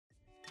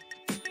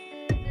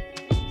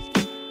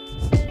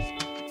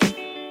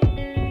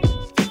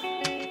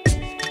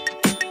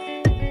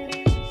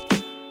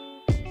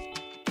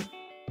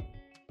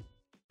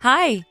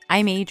Hi,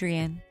 I'm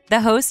Adrienne, the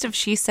host of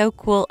She's So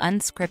Cool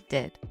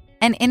Unscripted,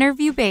 an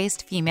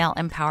interview-based female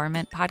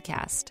empowerment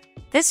podcast.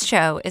 This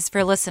show is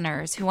for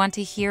listeners who want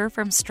to hear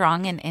from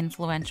strong and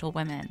influential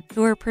women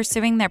who are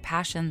pursuing their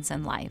passions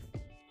in life.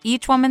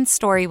 Each woman's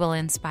story will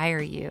inspire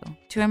you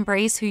to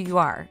embrace who you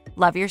are,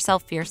 love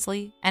yourself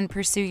fiercely, and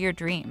pursue your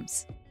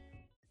dreams.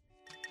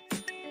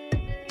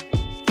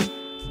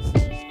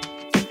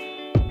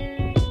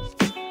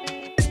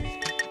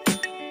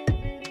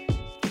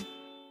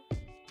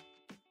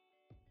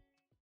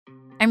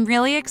 I'm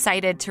really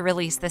excited to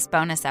release this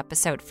bonus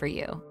episode for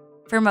you.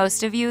 For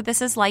most of you,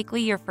 this is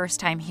likely your first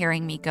time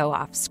hearing me go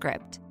off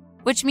script,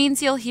 which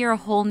means you'll hear a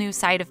whole new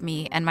side of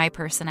me and my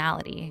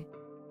personality.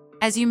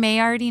 As you may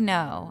already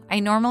know, I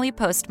normally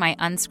post my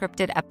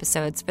unscripted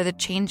episodes for the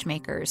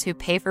changemakers who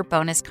pay for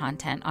bonus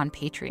content on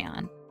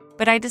Patreon.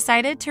 But I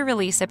decided to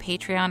release a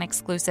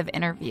Patreon-exclusive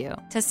interview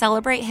to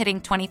celebrate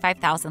hitting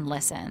 25,000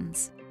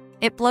 listens.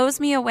 It blows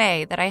me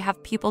away that I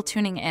have people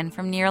tuning in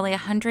from nearly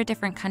 100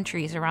 different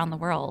countries around the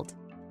world.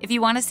 If you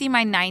want to see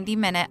my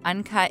 90-minute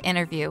uncut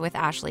interview with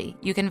Ashley,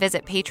 you can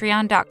visit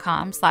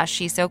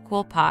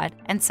patreon.com/SheSoCoolPod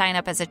and sign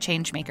up as a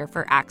changemaker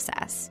for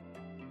access.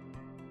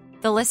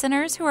 The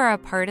listeners who are a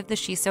part of the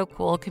She's So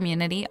Cool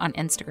community on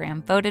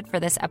Instagram voted for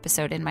this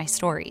episode in my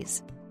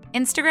stories.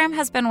 Instagram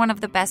has been one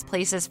of the best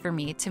places for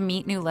me to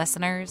meet new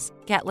listeners,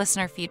 get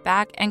listener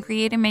feedback, and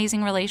create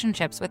amazing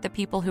relationships with the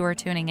people who are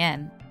tuning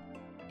in.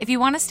 If you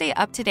want to stay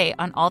up to date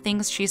on all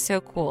things She's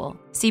So Cool,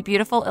 see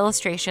beautiful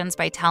illustrations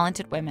by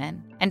talented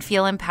women, and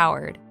feel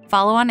empowered,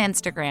 follow on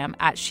Instagram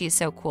at She's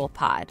So Cool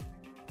Pod.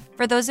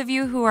 For those of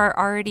you who are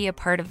already a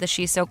part of the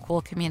She's So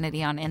Cool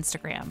community on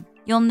Instagram,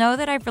 you'll know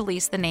that I've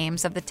released the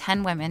names of the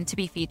 10 women to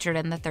be featured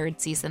in the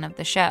 3rd season of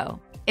the show.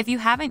 If you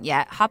haven't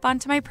yet, hop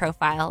onto my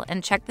profile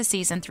and check the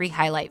Season 3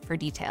 highlight for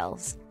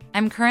details.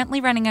 I'm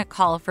currently running a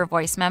call for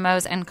voice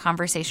memos and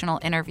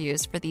conversational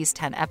interviews for these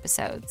 10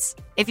 episodes.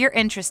 If you're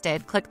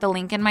interested, click the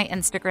link in my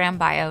Instagram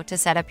bio to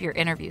set up your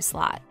interview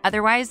slot.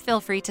 Otherwise, feel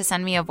free to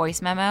send me a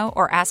voice memo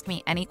or ask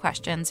me any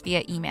questions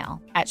via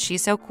email at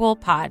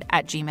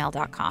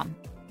shesocoolpod@gmail.com.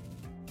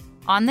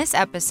 On this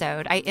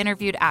episode, I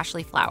interviewed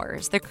Ashley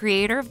Flowers, the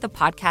creator of the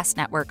podcast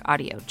network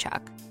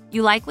audiochuck.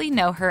 You likely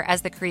know her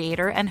as the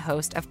creator and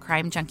host of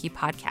Crime Junkie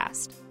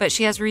Podcast, but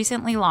she has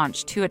recently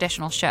launched 2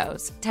 additional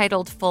shows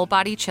titled Full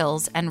Body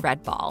Chills and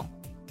Red Ball.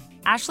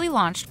 Ashley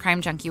launched Crime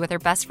Junkie with her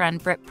best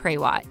friend Britt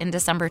Prawat in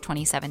December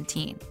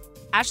 2017.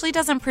 Ashley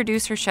doesn't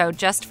produce her show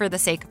just for the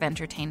sake of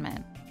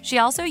entertainment. She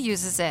also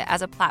uses it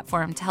as a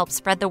platform to help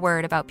spread the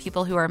word about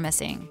people who are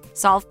missing,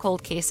 solve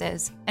cold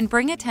cases, and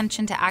bring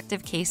attention to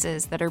active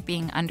cases that are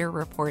being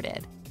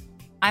underreported.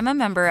 I'm a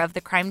member of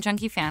the Crime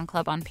Junkie fan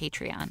club on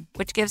Patreon,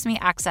 which gives me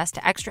access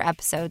to extra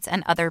episodes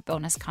and other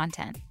bonus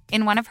content.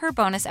 In one of her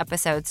bonus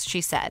episodes,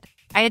 she said,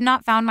 "I had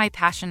not found my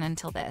passion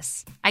until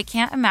this. I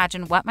can't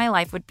imagine what my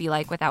life would be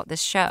like without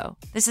this show.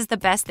 This is the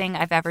best thing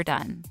I've ever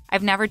done.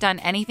 I've never done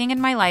anything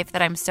in my life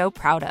that I'm so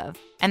proud of,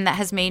 and that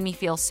has made me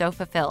feel so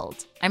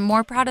fulfilled. I'm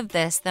more proud of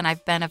this than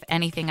I've been of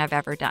anything I've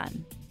ever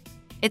done."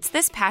 It's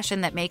this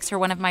passion that makes her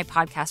one of my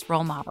podcast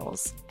role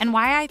models, and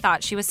why I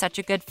thought she was such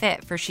a good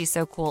fit for She's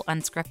So Cool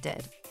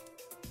Unscripted.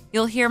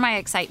 You'll hear my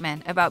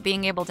excitement about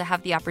being able to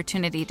have the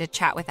opportunity to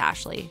chat with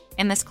Ashley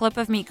in this clip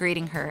of me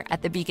greeting her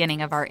at the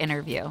beginning of our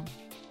interview.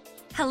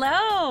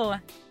 Hello!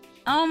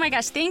 Oh my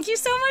gosh, thank you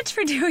so much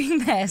for doing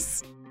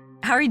this.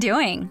 How are you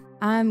doing?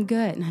 I'm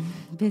good. I'm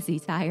busy,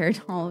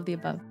 tired, all of the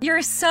above.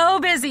 You're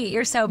so busy.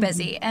 You're so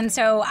busy. And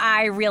so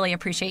I really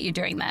appreciate you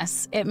doing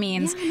this. It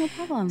means no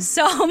problem.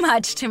 so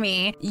much to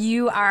me.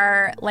 You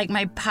are like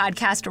my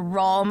podcast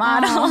role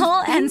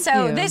model. And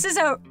so this is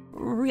a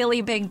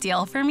really big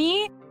deal for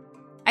me.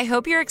 I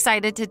hope you're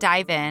excited to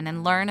dive in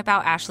and learn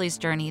about Ashley's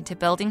journey to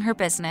building her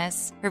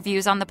business, her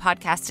views on the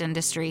podcast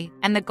industry,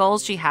 and the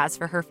goals she has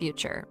for her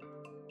future.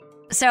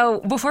 So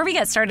before we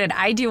get started,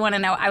 I do want to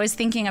know, I was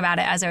thinking about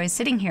it as I was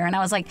sitting here, and I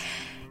was like,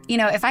 you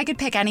know, if I could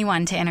pick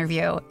anyone to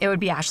interview, it would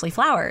be Ashley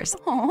Flowers.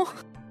 Oh.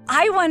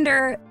 I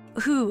wonder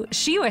who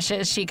she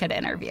wishes she could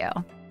interview.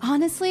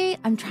 Honestly,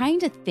 I'm trying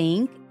to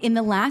think. In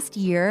the last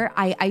year,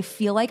 I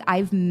feel like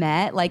I've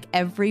met like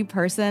every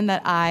person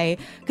that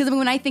because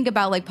when I think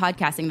about like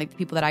podcasting, like the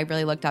people that I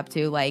really looked up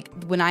to, like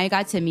when I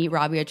got to meet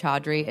Rabia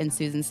Chaudhry and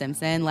Susan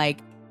Simpson, like,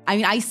 I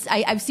mean,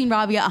 I've seen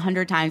Rabia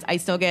 100 times. I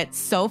still get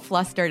so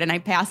flustered and I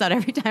pass out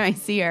every time I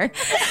see her.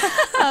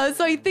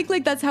 So I think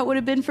like that's how it would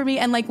have been for me.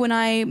 And like when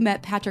I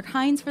met Patrick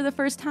Hines for the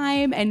first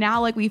time, and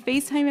now like we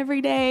FaceTime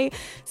every day.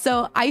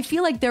 So I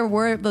feel like there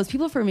were those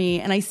people for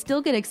me, and I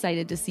still get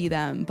excited to see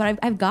them. But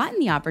I've gotten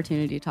the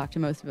opportunity to talk to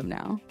most of them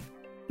now.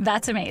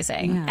 That's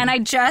amazing. Yeah. And I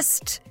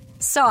just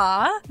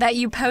saw that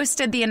you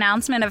posted the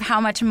announcement of how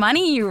much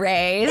money you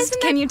raised.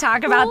 Can you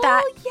talk about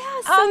that?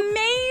 Yes.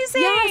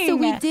 Amazing. Yeah, so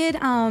we did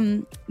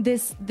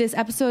this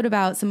episode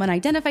about some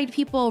unidentified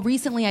people.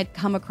 Recently, I'd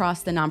come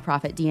across the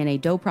nonprofit DNA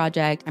Doe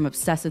Project. I'm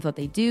obsessed with what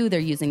they do. They're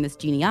using this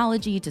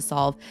genealogy to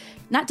solve,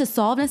 not to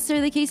solve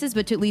necessarily the cases,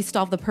 but to at least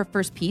solve the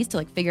first piece to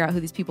like figure out who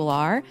these people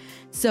are.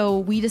 So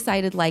we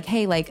decided like,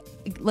 hey, like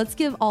let's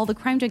give all the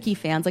Crime Junkie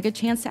fans like a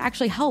chance to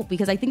actually help,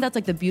 because I think that's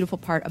like the beautiful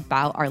part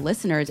about our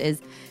listeners is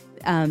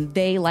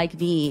they, like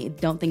me,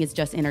 don't think it's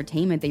just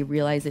entertainment. They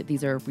realize that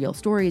these are real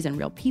stories and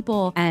real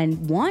people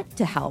and want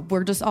to help.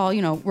 We're just all,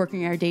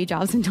 working our day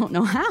jobs and don't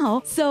know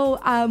how. So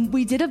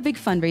we did a big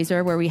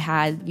fundraiser where we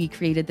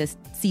created this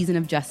Season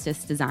of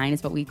Justice design,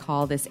 is what we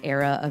call this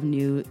era of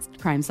new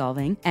crime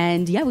solving.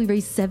 And yeah, we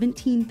raised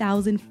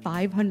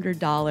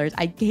 $17,500.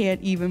 I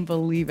can't even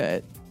believe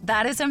it.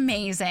 That is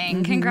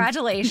amazing.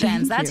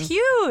 Congratulations. That's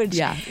huge.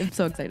 Yeah, I'm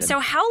so excited. So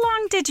how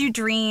long did you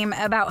dream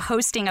about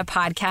hosting a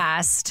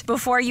podcast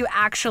before you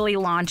actually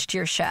launched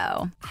your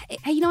show?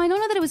 I don't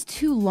know that it was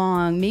too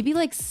long, maybe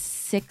like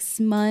 6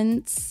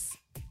 months.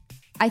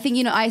 I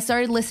think, I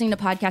started listening to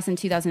podcasts in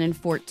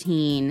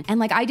 2014 and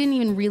like I didn't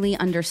even really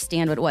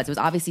understand what it was. It was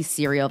obviously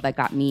Serial that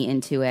got me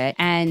into it.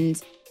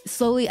 And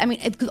slowly,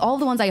 because all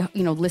the ones I,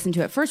 listened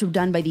to at first were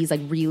done by these like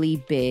really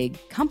big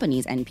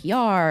companies,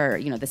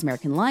 NPR, This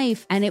American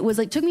Life. And it was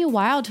like, took me a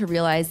while to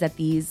realize that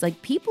these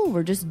like people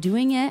were just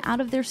doing it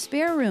out of their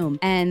spare room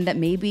and that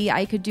maybe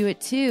I could do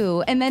it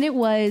too. And then it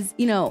was,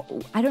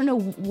 I don't know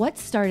what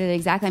started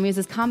exactly. It was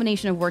this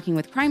combination of working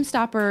with Crime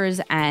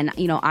Stoppers and,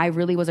 I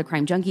really was a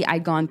crime junkie.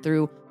 I'd gone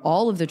through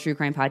all of the true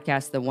crime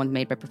podcasts, the one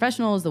made by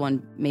professionals, the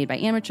one made by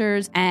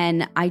amateurs.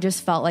 And I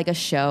just felt like a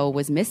show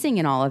was missing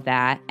in all of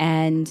that.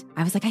 And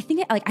I was like, I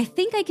think I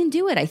can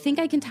do it. I think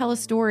I can tell a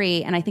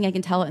story and I think I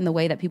can tell it in the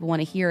way that people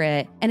want to hear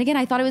it. And again,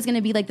 I thought it was going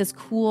to be like this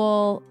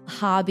cool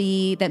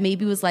hobby that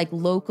maybe was like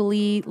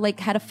locally, like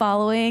had a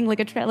following,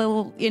 like a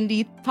little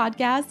indie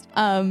podcast.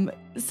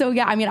 So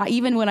yeah,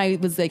 even when I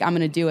was like, I'm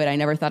going to do it, I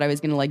never thought I was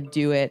going to like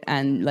do it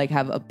and like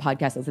have a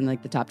podcast that's in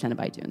like the top 10 of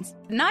iTunes.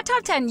 Not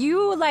top 10.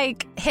 You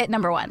like hit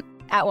number 1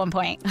 at one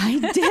point. I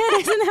did.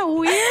 Isn't that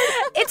weird?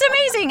 It's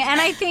amazing.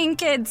 And I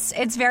think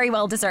it's very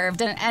well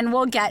deserved. And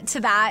we'll get to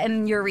that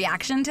and your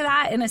reaction to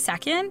that in a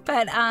second.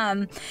 But,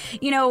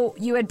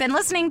 you had been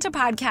listening to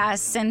podcasts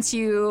since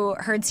you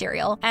heard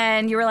Serial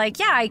and you were like,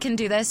 yeah, I can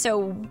do this.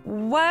 So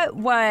what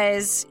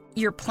was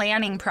your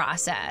planning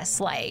process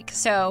like?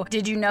 So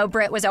did you know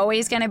Britt was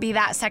always going to be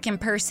that second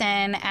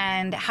person?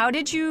 And how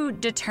did you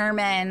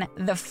determine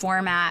the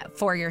format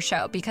for your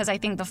show? Because I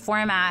think the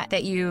format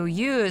that you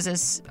use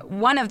is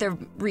one of the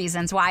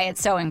reasons why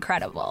it's so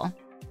incredible.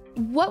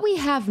 What we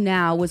have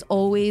now was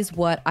always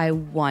what I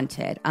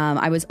wanted.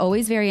 I was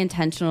always very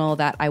intentional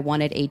that I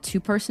wanted a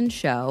 2-person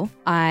show.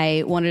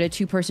 I wanted a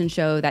 2-person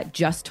show that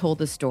just told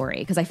the story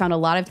because I found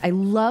I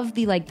love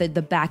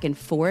the back and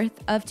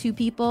forth of 2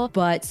 people,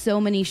 but so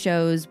many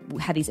shows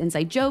had these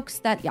inside jokes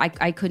that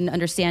I couldn't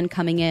understand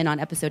coming in on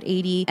episode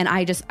 80. And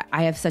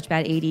I have such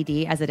bad ADD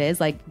as it is.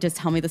 Like, just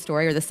tell me the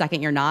story, or the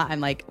second you're not, I'm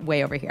like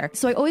way over here.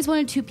 So I always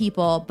wanted 2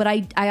 people, but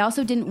I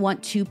also didn't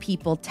want 2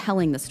 people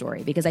telling the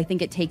story because I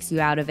think it takes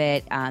you out of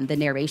it. The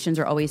narrations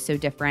are always so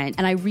different.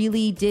 And I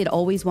really did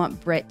always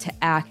want Britt to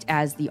act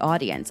as the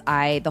audience.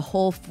 The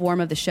whole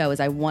form of the show is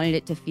I wanted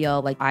it to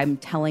feel like I'm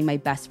telling my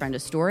best friend a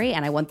story,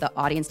 and I want the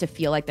audience to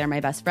feel like they're my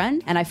best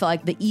friend. And I felt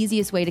like the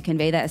easiest way to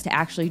convey that is to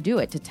actually do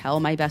it, to tell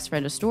my best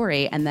friend a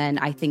story. And then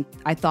I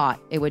thought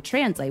it would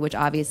translate, which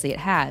obviously it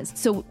has.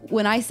 So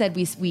when I said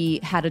we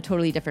had a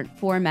totally different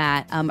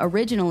format,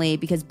 originally,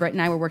 because Britt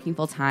and I were working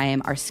full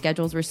time, our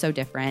schedules were so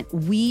different,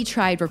 we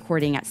tried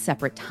recording at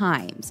separate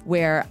times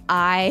where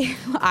I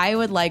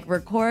would like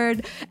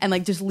record and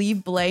like just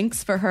leave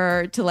blanks for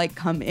her to like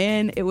come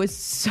in. It was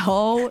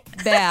so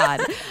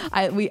bad.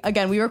 We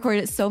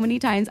recorded it so many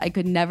times. I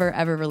could never,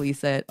 ever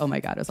release it. Oh my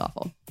God, it was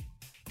awful.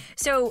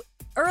 So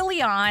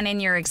early on in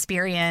your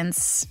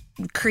experience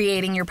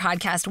creating your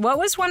podcast, what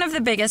was one of the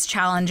biggest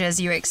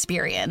challenges you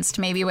experienced,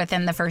 maybe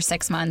within the first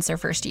 6 months or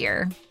first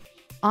year?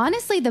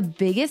 Honestly, the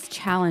biggest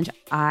challenge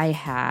I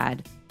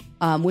had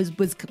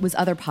was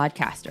other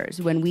podcasters.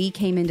 When we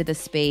came into the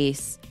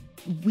space,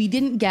 we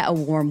didn't get a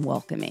warm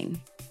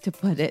welcoming, to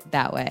put it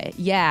that way.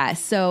 Yeah.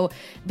 So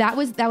that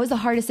was the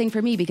hardest thing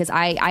for me because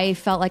I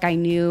felt like I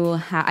knew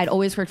I'd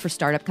always worked for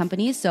startup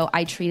companies. So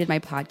I treated my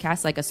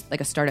podcast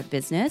like a startup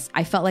business.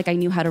 I felt like I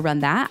knew how to run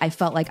that. I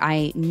felt like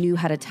I knew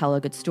how to tell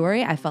a good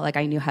story. I felt like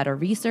I knew how to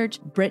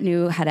research. Britt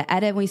knew how to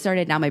edit when we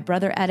started. Now my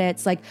brother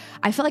edits. Like,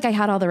 I felt like I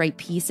had all the right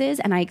pieces,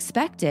 and I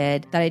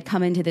expected that I'd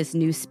come into this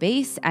new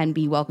space and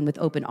be welcomed with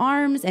open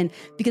arms. And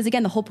because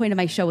again, the whole point of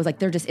my show was like,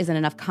 there just isn't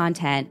enough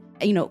content.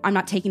 I'm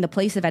not taking the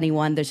place of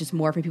anyone. There's just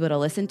more for people to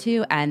listen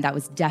to. And that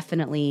was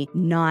definitely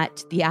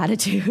not the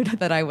attitude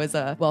that I was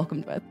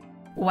welcomed with.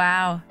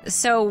 Wow.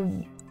 So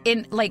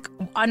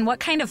on what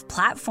kind of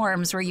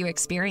platforms were you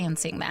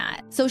experiencing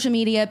that? Social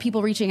media,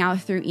 people reaching out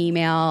through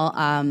email.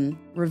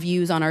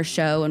 reviews on our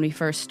show when we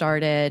first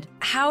started.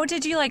 How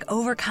did you like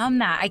overcome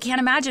that? I can't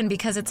imagine,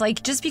 because it's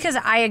like, just because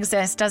I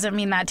exist doesn't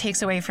mean that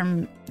takes away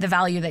from the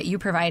value that you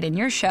provide in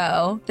your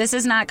show. This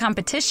is not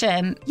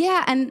competition.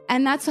 Yeah,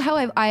 and that's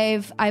how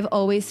I've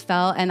always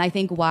felt, and I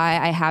think why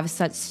I have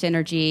such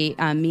synergy.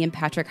 Me and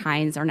Patrick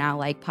Hines are now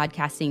like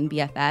podcasting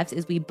BFFs.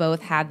 Is we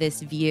both have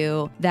this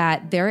view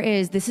that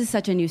this is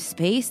such a new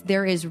space.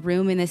 There is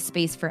room in this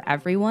space for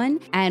everyone,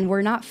 and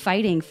we're not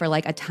fighting for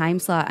like a time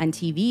slot on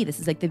TV. This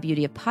is like the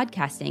beauty of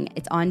podcasting.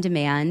 It's on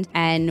demand,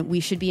 and we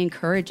should be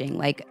encouraging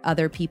like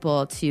other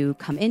people to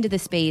come into the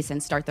space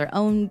and start their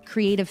own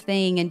creative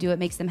thing and do what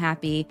makes them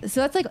happy.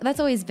 So that's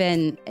always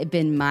been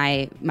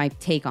my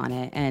take on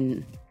it,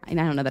 and I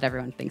don't know that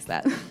everyone thinks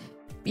that.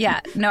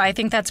 Yeah, no, I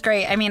think that's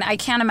great. I mean, I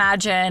can't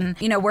imagine,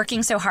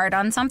 working so hard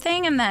on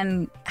something and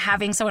then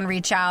having someone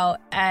reach out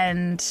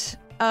and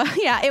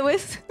it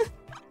was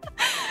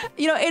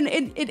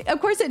and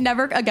of course it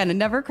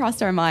never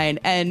crossed our mind.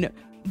 And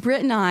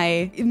Britt and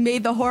I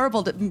made the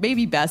horrible,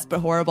 maybe best, but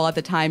horrible at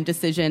the time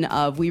decision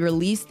of we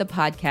released the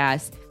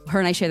podcast. Her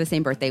and I share the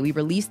same birthday. We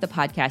released the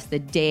podcast the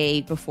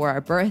day before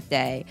our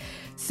birthday.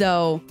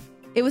 So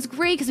it was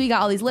great because we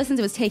got all these listens.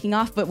 It was taking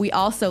off, but we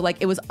also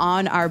it was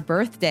on our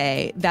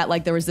birthday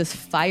that there was this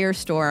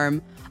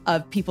firestorm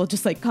of people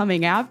just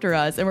coming after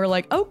us. And we're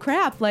like, oh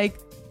crap,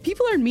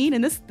 people are mean.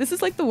 And this is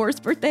the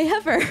worst birthday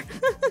ever.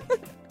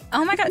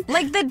 Oh my God.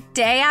 The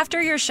day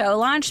after your show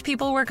launched,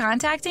 people were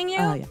contacting you?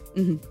 Oh, yeah.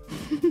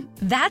 Mm-hmm.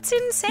 That's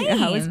insane.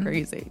 Yeah, it was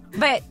crazy.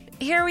 But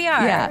here we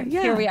are. Yeah.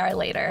 Here we are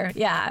later.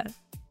 Yeah.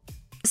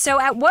 So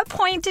at what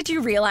point did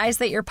you realize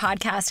that your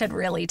podcast had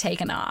really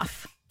taken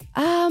off?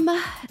 I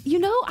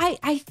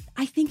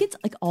think it's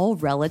all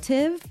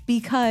relative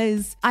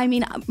because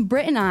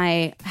Britt and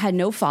I had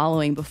no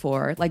following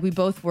before. We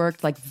both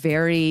worked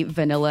very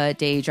vanilla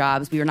day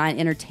jobs. We were not in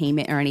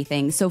entertainment or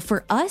anything. So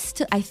for us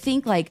to, I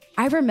think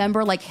I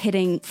remember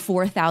hitting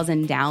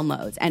 4,000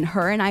 downloads, and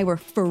her and I were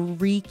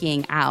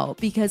freaking out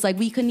because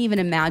we couldn't even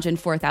imagine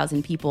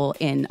 4,000 people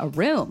in a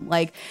room.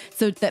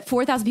 So that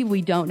 4,000 people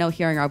we don't know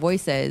hearing our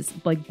voices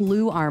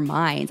blew our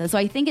minds. And so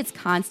I think it's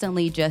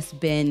constantly just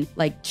been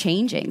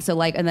changing. So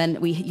and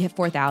then we hit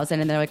 4,000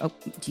 and they're like, oh,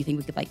 do you think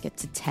we could get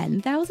to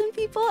 10,000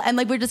 people? And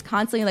we're just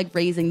constantly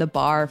raising the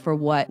bar for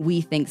what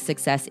we think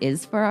success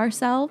is for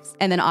ourselves.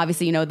 And then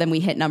obviously, then we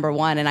hit number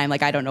one and I'm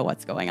I don't know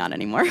what's going on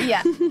anymore.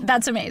 Yeah,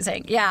 that's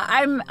amazing. Yeah,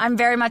 I'm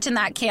very much in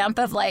that camp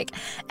of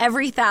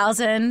every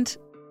 1,000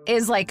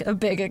 is a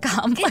big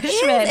accomplishment.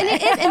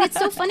 It is. And it's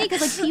so funny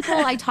because people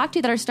I talk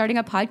to that are starting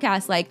a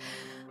podcast,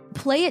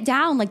 play it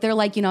down. They're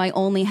I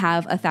only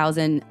have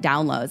 1,000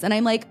 downloads. And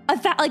I'm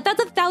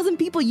that's 1,000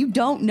 people you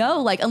don't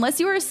know. Unless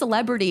you're a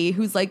celebrity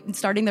who's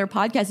starting their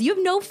podcast, you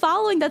have no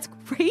following. That's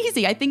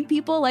crazy. I think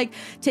people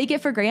take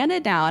it for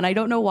granted now. And I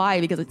don't know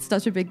why, because it's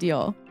such a big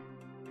deal.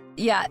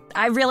 Yeah,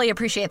 I really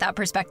appreciate that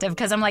perspective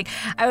because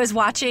I was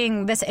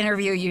watching this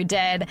interview you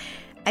did,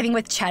 I think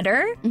with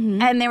Cheddar,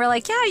 and they were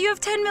yeah, you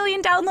have 10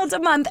 million downloads a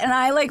month. And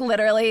I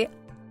literally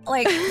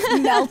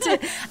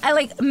melted.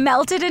 I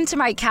melted into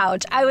my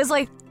couch. I was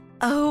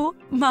oh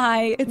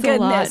my it's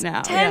goodness, a lot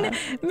now. 10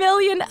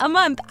 million a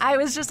month. I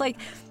was just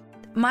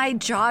my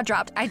jaw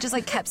dropped. I just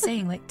kept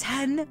saying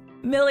 10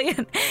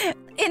 million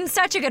in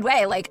such a good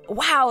way.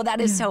 Wow,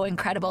 that is so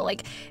incredible.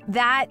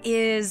 That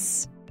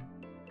is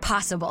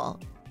possible.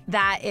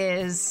 That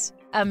is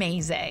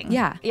amazing.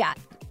 Yeah. Yeah.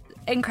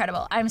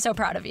 Incredible. I'm so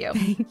proud of you.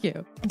 Thank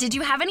you. Did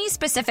you have any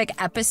specific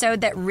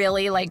episode that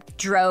really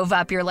drove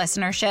up your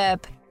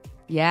listenership?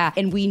 Yeah.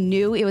 And we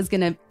knew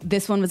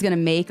this one was going to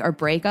make or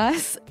break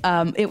us.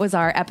 It was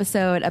our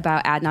episode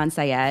about Adnan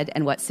Syed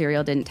and what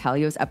Serial didn't tell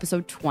you. It was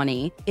episode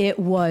 20. It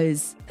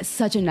was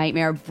such a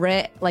nightmare.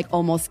 Britt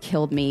almost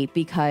killed me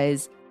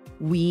because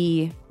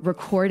we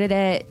recorded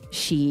it.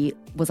 She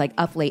was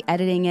up late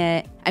editing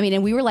it.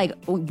 And we were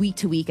week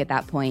to week at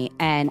that point.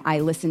 And I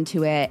listened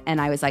to it and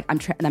I was I'm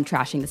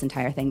trashing this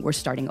entire thing. We're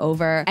starting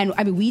over.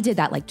 And we did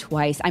that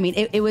twice.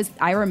 It was,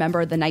 I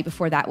remember the night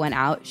before that went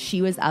out,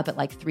 she was up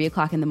at 3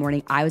 o'clock in the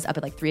morning. I was up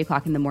at 3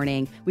 o'clock in the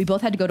morning. We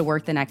both had to go to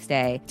work the next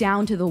day,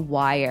 down to the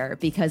wire,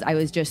 because I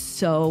was just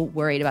so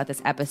worried about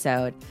this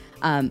episode.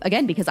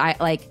 Again, because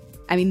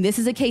this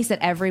is a case that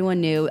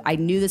everyone knew. I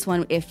knew this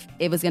one, if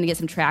it was going to get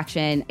some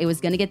traction, it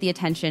was going to get the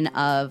attention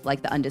of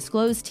the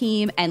undisclosed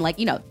team. And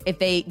if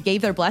they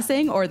gave their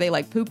blessing or they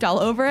pooped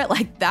all over it,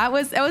 that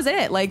was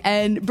it.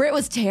 And Britt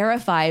was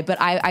terrified, but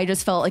I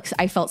just felt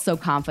I felt so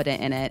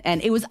confident in it.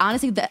 And it was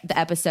honestly the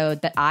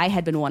episode that I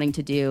had been wanting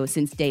to do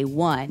since day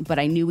one, but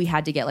I knew we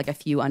had to get a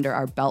few under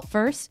our belt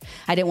first.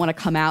 I didn't want to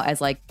come out as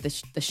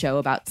the show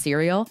about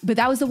Serial, but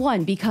that was the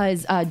one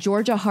because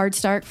Georgia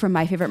Hardstark from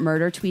My Favorite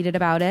Murder tweeted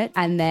about it.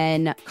 And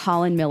then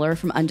Colin Miller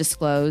from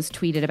Undisclosed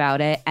tweeted about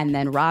it, and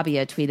then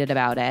Rabia tweeted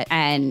about it.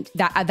 And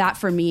that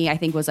for me, I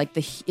think was the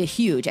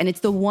huge. And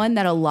it's the one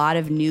that a lot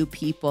of new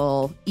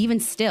people, even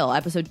still,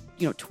 episode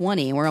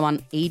 20, we're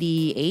on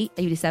 88,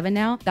 87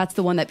 now. That's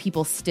the one that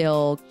people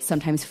still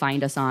sometimes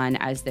find us on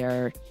as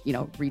they're,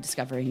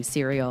 rediscovering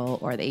Serial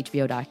or the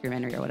HBO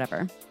documentary or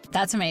whatever.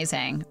 That's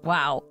amazing.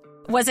 Wow.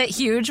 Was it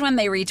huge when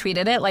they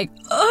retweeted it? Like,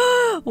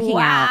 oh,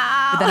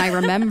 wow. But then I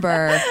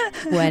remember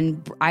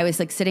when I was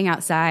like sitting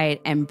outside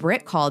and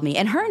Britt called me,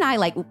 and her and I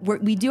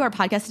we do our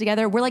podcast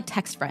together. We're like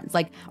text friends,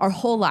 like our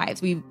whole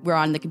lives. We're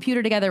on the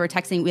computer together. We're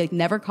texting. We like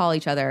never call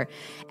each other.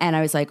 And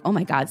I was like, oh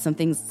my God,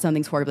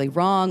 something's horribly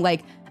wrong.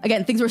 Like,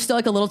 again, things were still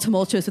like a little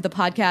tumultuous with the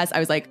podcast. I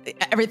was like,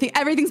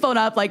 everything's blown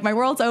up. Like my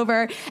world's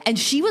over. And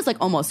she was like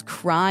almost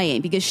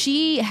crying because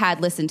she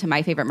had listened to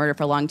My Favorite Murder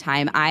for a long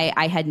time.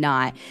 I had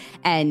not.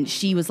 And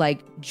she was like,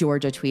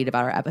 Georgia tweeted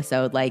about our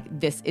episode. Like,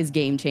 this is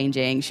game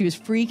changing. She was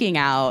freaking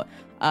out.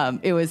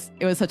 It was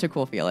such a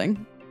cool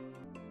feeling.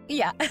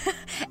 Yeah.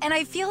 And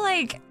I feel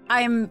like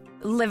I'm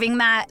living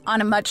that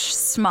on a much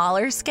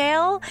smaller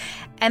scale.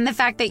 And the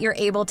fact that you're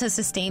able to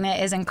sustain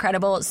it is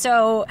incredible.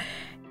 So,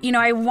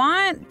 I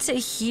want to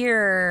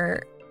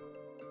hear,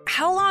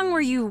 how long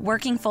were you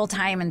working full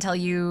time until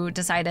you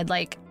decided,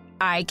 like,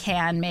 I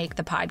can make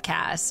the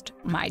podcast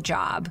my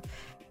job?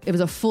 It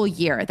was a full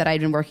year that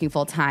I'd been working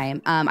full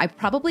time. I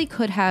probably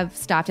could have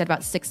stopped at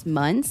about 6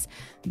 months,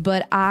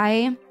 but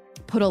I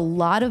put a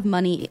lot of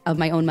my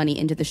own money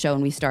into the show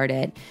when we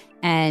started.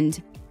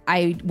 And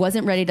I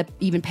wasn't ready to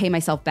even pay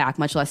myself back,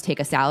 much less take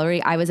a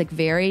salary. I was like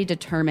very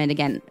determined,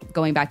 again,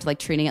 going back to like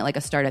treating it like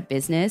a startup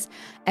business.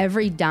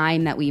 Every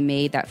dime that we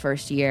made that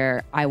first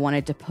year, I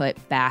wanted to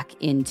put back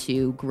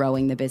into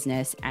growing the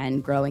business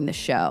and growing the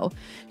show.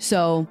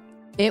 So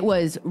it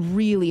was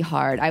really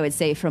hard, I would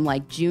say, from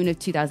like June of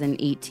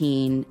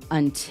 2018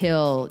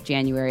 until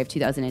January of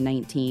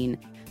 2019,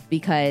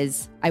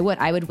 because I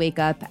would wake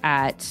up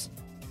at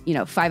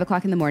 5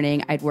 o'clock in the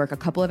morning. I'd work a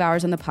couple of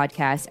hours on the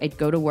podcast. I'd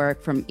go to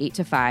work from 8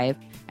 to 5.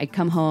 I'd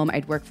come home.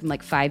 I'd work from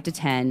like 5 to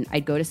 10.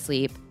 I'd go to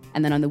sleep.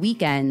 And then on the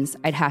weekends,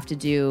 I'd have to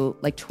do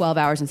like 12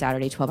 hours on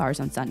Saturday, 12 hours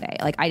on Sunday.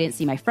 Like, I didn't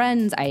see my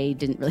friends. I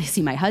didn't really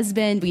see my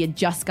husband. We had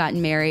just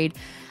gotten married.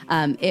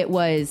 It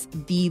was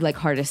the like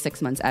hardest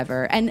 6 months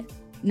ever. And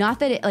not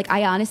that it, like,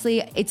 I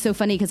honestly, it's so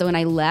funny because when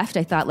I left,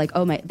 I thought like,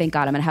 oh my, thank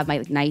God, I'm going to have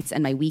my nights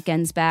and my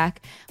weekends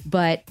back.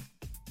 But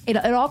it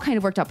all kind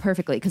of worked out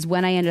perfectly, because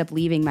when I ended up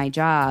leaving my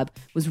job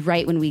was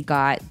right when we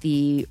got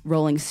the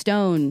Rolling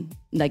Stone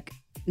like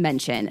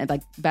mention of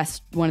like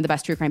one of the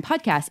best true crime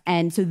podcasts.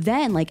 And so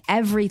then like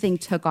everything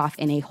took off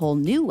in a whole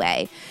new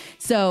way.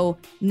 So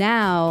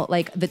now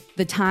like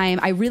the time,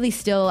 I really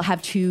still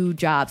have 2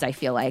 jobs. I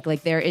feel like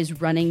there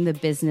is running the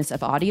business of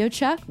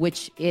AudioChuck,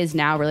 which is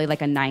now really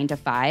like a 9 to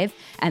 5.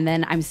 And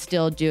then I'm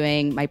still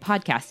doing my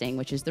podcasting,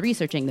 which is the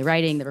researching, the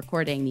writing, the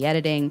recording, the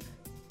editing.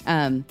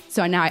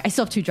 So now I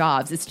still have 2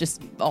 jobs. It's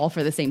just all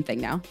for the same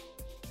thing now.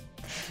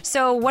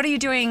 So what are you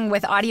doing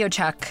with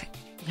AudioChuck?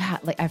 Yeah,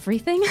 like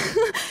everything.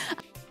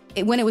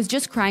 When it was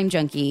just Crime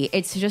Junkie,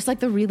 it's just like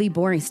the really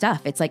boring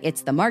stuff. It's like,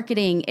 it's the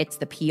marketing, it's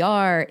the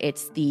PR,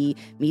 it's the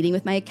meeting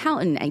with my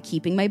accountant and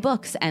keeping my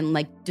books and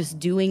like just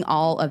doing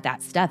all of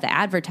that stuff, the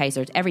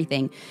advertisers,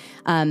 everything.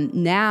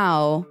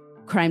 Now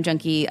Crime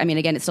Junkie, I mean,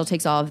 again, it still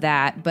takes all of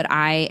that, but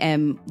I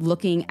am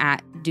looking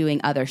at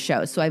doing other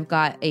shows. So I've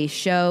got a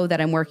show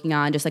that I'm working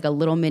on, just like a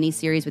little mini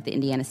series with the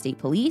Indiana State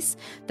Police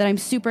that I'm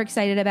super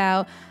excited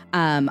about.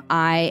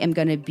 I am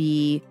going to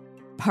be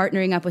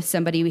partnering up with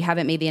somebody. We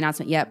haven't made the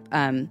announcement yet,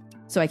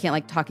 so I can't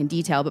like talk in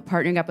detail, but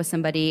partnering up with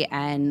somebody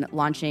and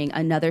launching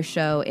another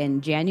show in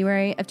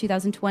January of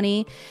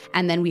 2020.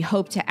 And then we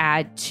hope to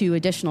add 2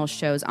 additional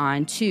shows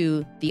on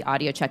to the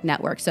AudioChuck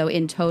network. So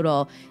in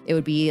total, it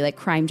would be like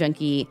Crime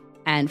Junkie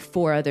and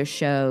 4 other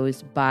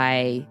shows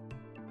by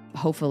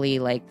hopefully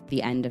like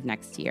the end of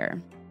next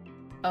year.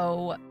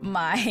 Oh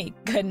my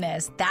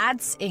goodness.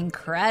 That's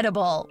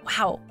incredible.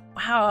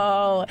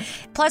 Wow.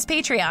 Plus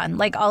Patreon,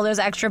 like all those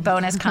extra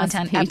bonus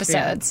content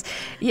episodes.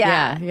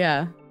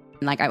 Yeah.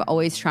 Like, I'm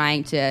always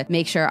trying to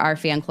make sure our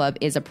fan club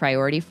is a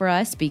priority for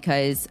us,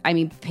 because I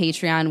mean,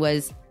 Patreon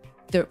was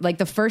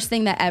the first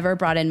thing that ever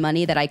brought in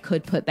money that I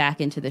could put back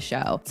into the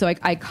show. So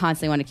I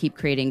constantly want to keep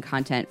creating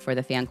content for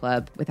the fan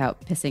club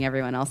without pissing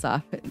everyone else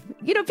off. But,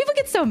 people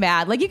get so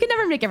mad. Like, you can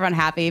never make everyone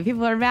happy.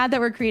 People are mad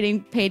that we're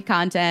creating paid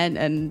content,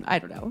 and I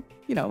don't know.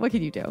 What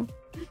can you do?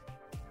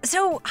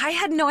 So I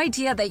had no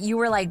idea that you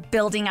were like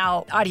building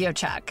out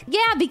AudioChuck.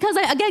 Yeah, because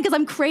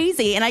I'm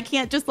crazy and I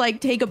can't just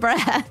like take a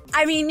breath.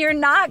 I mean, you're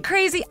not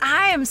crazy.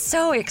 I am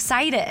so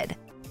excited.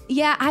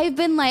 Yeah, I've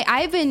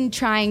been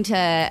trying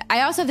to,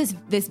 I also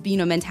have this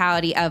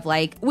mentality of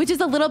like, which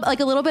is a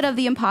little bit of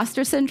the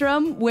imposter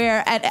syndrome,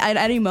 where at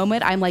any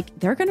moment I'm like,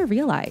 they're going to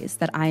realize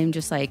that I'm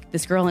just like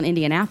this girl in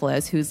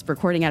Indianapolis who's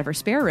recording out of her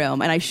spare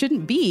room, and I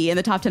shouldn't be in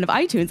the top 10 of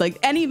iTunes. Like,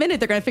 any minute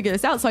they're going to figure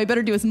this out. So I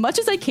better do as much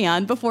as I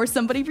can before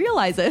somebody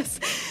realizes.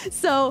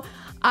 So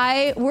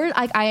I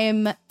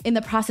am in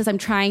the process. I'm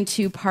trying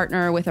to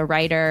partner with a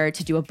writer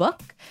to do a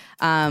book.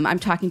 I'm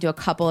talking to a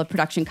couple of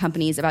production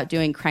companies about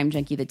doing Crime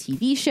Junkie, the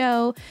TV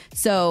show.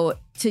 So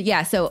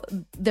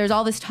there's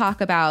all this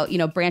talk about,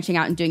 branching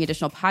out and doing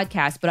additional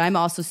podcasts, but I'm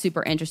also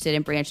super interested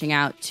in branching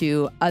out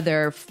to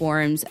other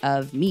forms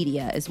of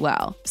media as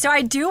well. So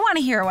I do want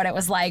to hear what it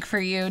was like for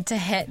you to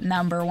hit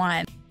number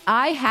 1.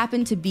 I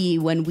happened to be,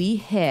 when we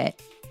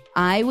hit,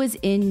 I was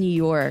in New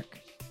York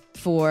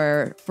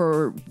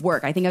for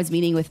work. I think I was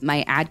meeting with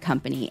my ad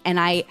company, and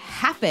I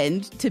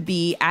happened to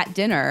be at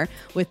dinner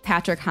with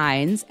Patrick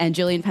Hines and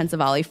Jillian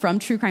Pensavalle from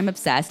True Crime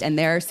Obsessed and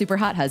their super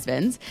hot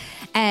husbands.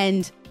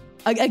 And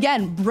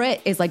again,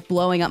 Britt is like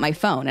blowing up my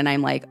phone, and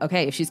I'm like,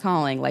 okay, if she's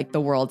calling, like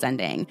the world's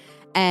ending.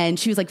 And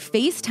she was like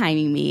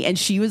FaceTiming me, and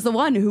she was the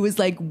one who was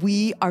like,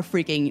 we are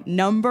freaking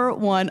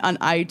 #1 on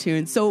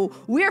iTunes. So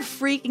we're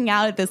freaking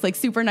out at this like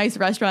super nice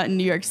restaurant in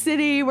New York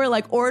City. We're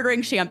like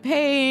ordering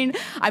champagne.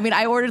 I mean,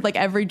 I ordered like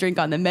every drink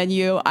on the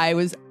menu. I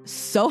was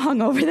so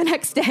hungover the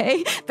next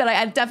day that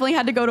I definitely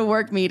had to go to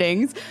work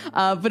meetings.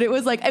 But it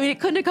was like, I mean, it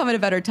couldn't have come at a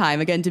better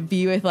time, again, to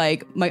be with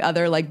like my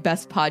other like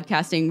best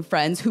podcasting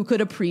friends who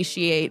could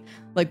appreciate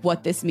like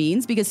what this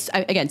means. Because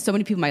again, so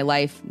many people in my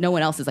life, no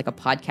one else is like a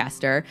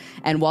podcaster.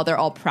 And while they're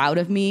all proud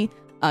of me,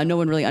 no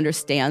one really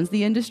understands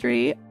the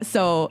industry.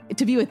 So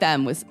to be with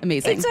them was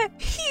amazing. It's a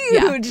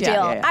huge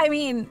deal. Yeah. I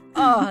mean,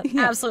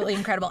 absolutely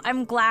incredible.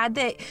 I'm glad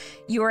that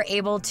you were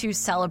able to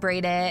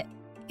celebrate it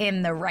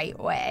in the right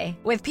way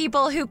with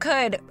people who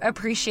could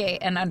appreciate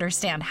and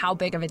understand how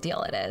big of a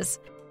deal it is.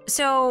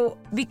 So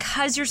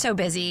because you're so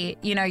busy,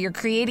 you know, you're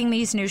creating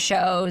these new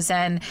shows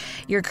and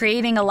you're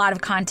creating a lot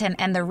of content,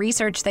 and the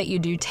research that you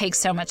do takes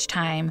so much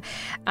time.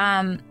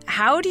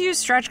 How do you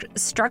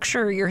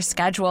structure your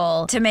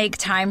schedule to make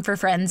time for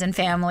friends and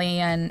family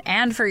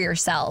and for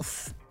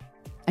yourself?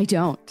 I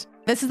don't.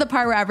 This is the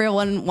part where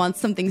everyone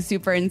wants something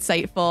super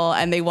insightful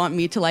and they want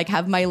me to like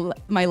have my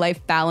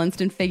life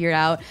balanced and figured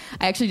out.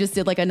 I actually just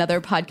did like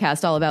another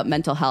podcast all about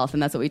mental health,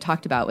 and that's what we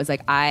talked about, was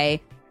like,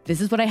 this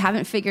is what I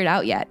haven't figured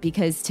out yet,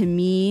 because to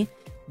me,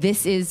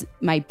 this is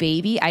my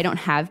baby. I don't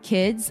have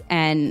kids.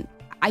 And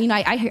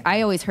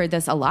I always heard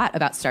this a lot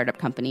about startup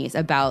companies,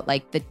 about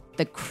like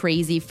the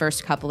crazy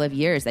first couple of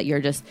years that you're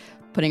just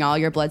putting all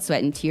your blood,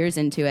 sweat, and tears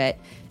into it.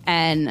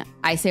 And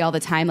I say all the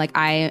time, like,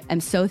 I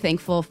am so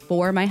thankful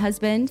for my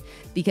husband,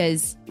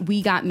 because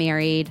we got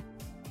married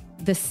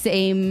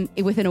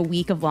within a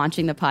week of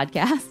launching the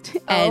podcast.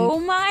 And oh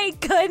my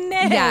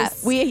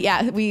goodness. We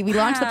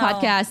launched the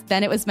podcast,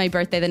 then it was my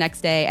birthday the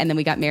next day, and then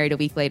we got married a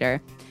week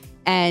later.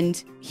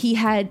 And he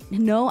had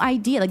no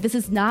idea, like, this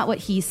is not what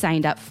he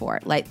signed up for.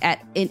 Like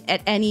at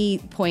any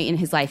point in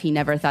his life, he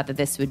never thought that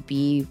this would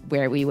be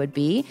where we would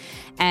be.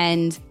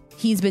 And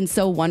he's been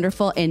so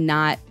wonderful in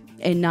not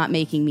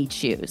making me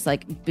choose,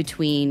 like,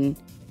 between,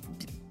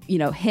 you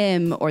know,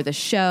 him or the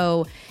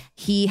show.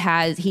 He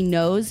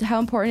knows how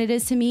important it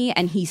is to me,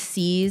 and he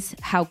sees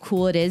how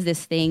cool it is,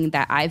 this thing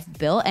that I've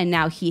built, and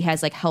now he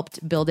has like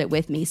helped build it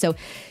with me. So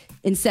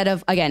instead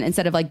of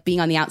like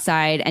being on the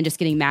outside and just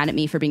getting mad at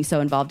me for being so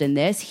involved in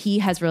this, he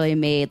has really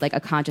made like a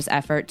conscious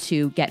effort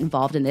to get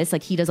involved in this.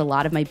 Like, he does a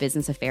lot of my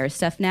business affairs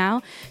stuff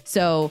now.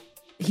 So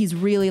he's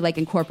really like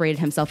incorporated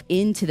himself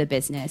into the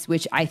business,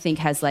 which I think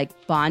has like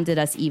bonded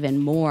us even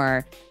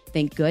more.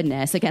 Thank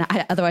goodness. Again,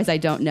 otherwise I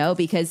don't know,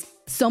 because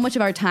so much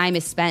of our time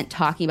is spent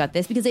talking about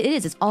this, because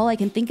it's all I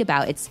can think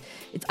about.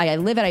 I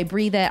live it, I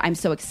breathe it. I'm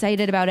so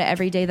excited about it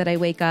every day that I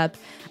wake up.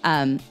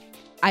 I'm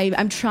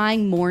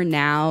trying more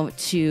now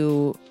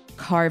to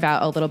carve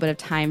out a little bit of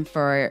time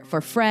for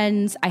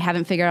friends. I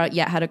haven't figured out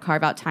yet how to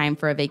carve out time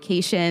for a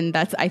vacation.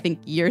 That's, I think,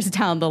 years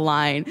down the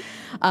line.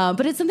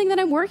 But it's something that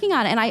I'm working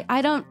on. And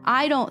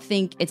I don't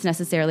think it's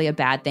necessarily a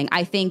bad thing.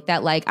 I think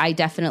that, like, I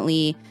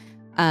definitely,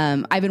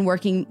 I've been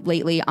working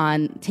lately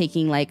on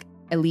taking like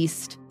at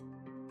least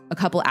a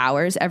couple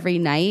hours every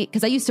night,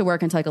 because I used to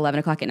work until like 11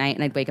 o'clock at night,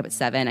 and I'd wake up at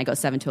 7. I go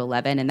 7 to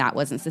 11, and that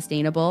wasn't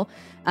sustainable.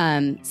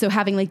 So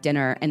having like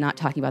dinner and not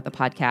talking about the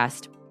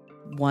podcast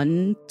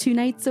 1-2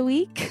 nights a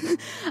week.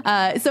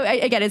 So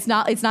again, it's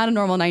not a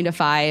normal 9 to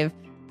 5.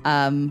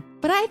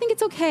 But I think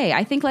it's okay.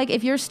 I think, like,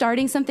 if you're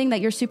starting something that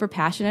you're super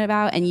passionate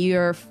about and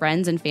your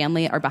friends and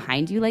family are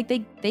behind you, like,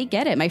 they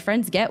get it. My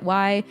friends get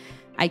why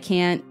I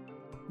can't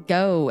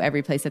go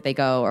every place that they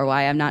go, or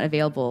why I'm not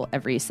available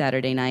every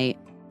Saturday night.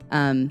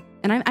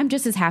 And I'm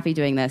just as happy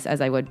doing this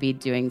as I would be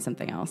doing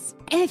something else.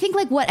 And I think,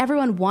 like, what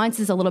everyone wants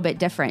is a little bit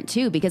different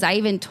too, because I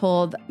even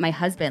told my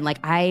husband, like,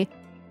 I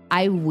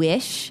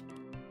wish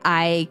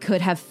I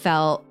could have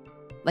felt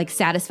like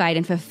satisfied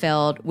and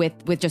fulfilled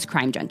with just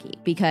Crime Junkie,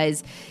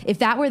 because if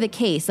that were the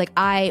case, like,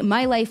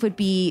 my life would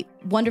be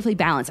wonderfully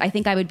balanced. I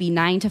think I would be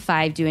 9 to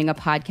 5 doing a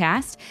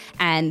podcast,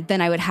 and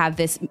then I would have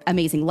this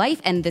amazing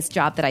life and this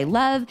job that I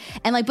love.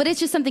 And like, but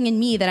it's just something in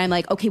me that I'm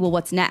like, okay, well,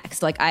 what's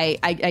next? Like, I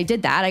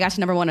did that. I got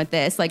to #1 with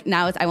this. Like,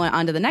 now I went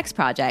on to the next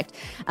project.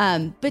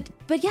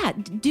 But yeah,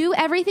 do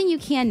everything you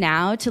can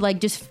now to like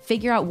just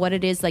figure out what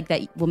it is like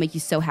that will make you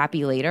so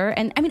happy later.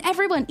 And I mean,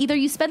 everyone, either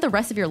you spend the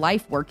rest of your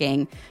life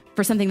working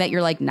for something that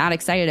you're like not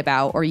excited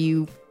about, or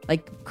you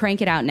like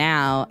crank it out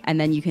now, and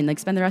then you can like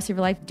spend the rest of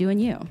your life doing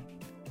you.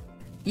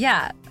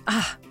 Yeah.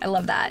 I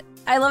love that.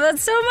 I love that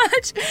so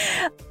much.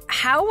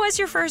 How was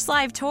your first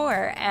live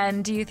tour?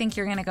 And do you think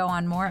you're going to go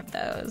on more of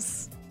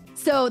those?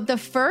 So the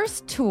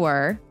first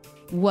tour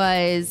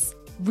was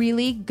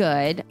really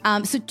good.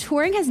 So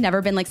touring has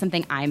never been like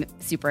something I'm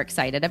super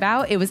excited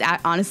about. It was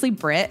honestly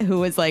Britt who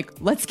was like,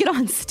 let's get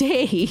on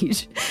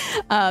stage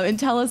and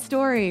tell a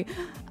story.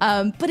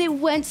 But it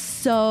went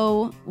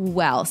so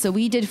well. So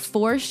we did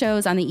 4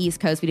 shows on the East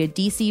Coast. We did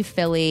DC,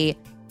 Philly,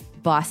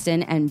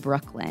 Boston, and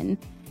Brooklyn.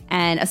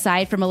 And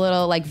aside from a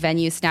little like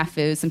venue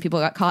snafu, some people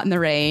got caught in the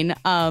rain.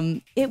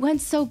 It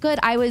went so good.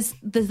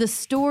 The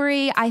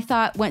story I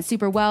thought went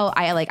super well.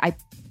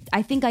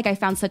 I think like I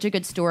found such a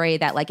good story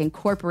that like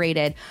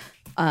incorporated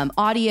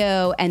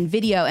audio and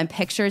video and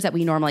pictures that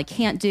we normally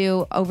can't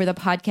do over the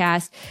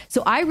podcast.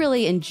 So I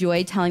really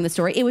enjoyed telling the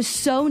story. It was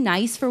so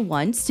nice for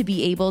once to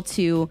be able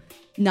to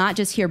not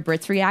just hear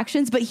Britt's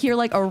reactions, but hear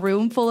like a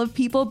room full of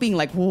people being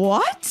like,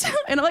 what?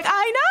 And I'm like,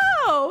 I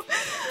know.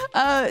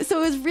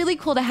 So it was really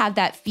cool to have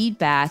that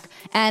feedback.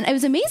 And it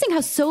was amazing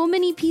how so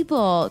many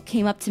people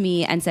came up to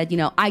me and said,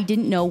 I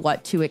didn't know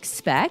what to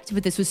expect,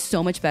 but this was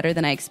so much better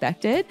than I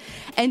expected.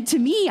 And to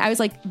me, I was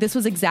like, this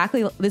was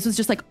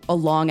just like a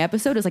long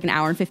episode. It was like an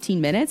hour and 15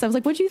 minutes. I was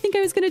like, what do you think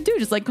I was going to do?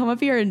 Just like come up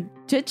here and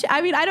chit.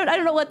 I mean, I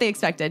don't know what they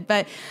expected,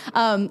 but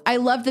I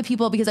loved the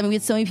people because we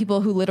had so many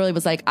people who literally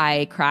was like,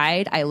 I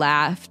cried, I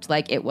laughed,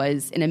 like it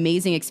was an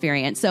amazing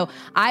experience. So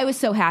I was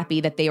so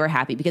happy that they were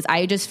happy because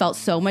I just felt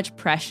so much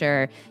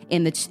pressure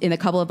in the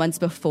couple of months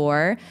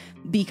before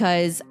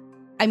because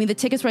the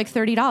tickets were like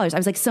 $30. I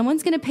was like,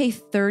 someone's going to pay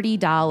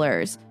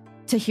 $30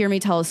 to hear me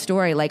tell a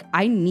story. Like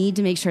I need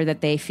to make sure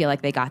that they feel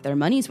like they got their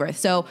money's worth.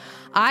 So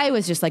I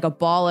was just like a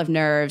ball of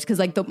nerves because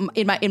like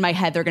in my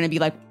head, they're going to be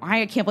like,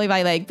 I can't believe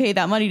I like paid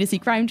that money to see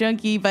Crime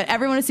Junkie, but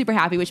everyone was super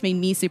happy, which made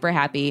me super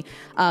happy.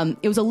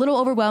 It was a little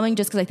overwhelming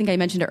just because I think I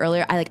mentioned it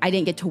earlier. I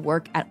didn't get to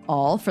work at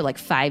all for like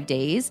 5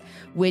 days,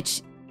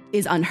 which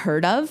is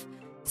unheard of.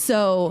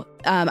 So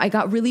I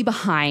got really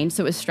behind.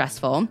 So it was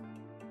stressful.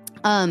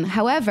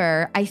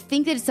 However, I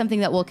think that it's something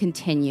that will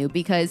continue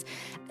because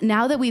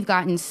now that we've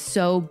gotten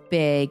so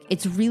big,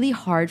 it's really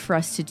hard for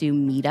us to do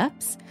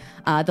meetups.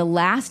 The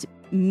last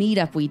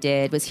meetup we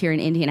did was here in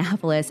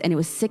Indianapolis, and it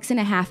was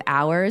 6.5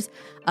 hours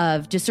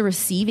of just a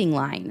receiving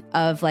line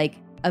of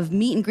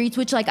meet and greets,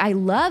 which like I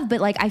love, but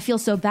like I feel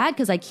so bad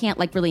because I can't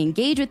like really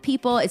engage with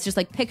people. It's just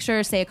like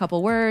pictures, say a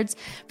couple words,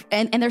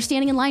 and they're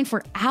standing in line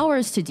for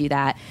hours to do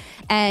that.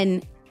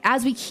 And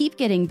as we keep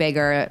getting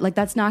bigger, like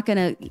that's not going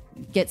to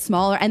get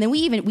smaller. And then we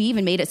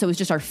even made it so it was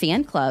just our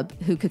fan club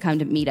who could come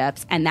to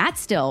meetups, and that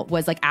still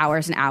was like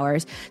hours and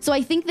hours. So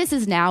I think this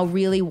is now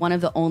really one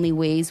of the only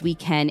ways we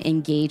can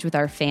engage with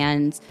our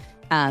fans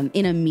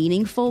in a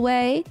meaningful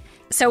way.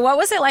 So what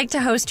was it like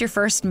to host your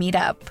first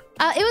meetup?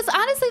 It was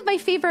honestly my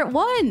favorite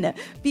one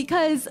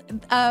because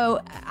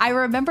I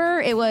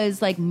remember it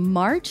was like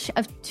March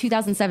of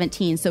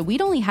 2017. So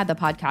we'd only had the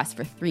podcast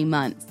for 3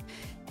 months.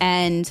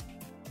 And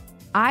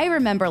I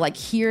remember like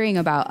hearing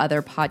about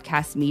other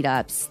podcast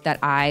meetups that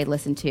I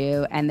listened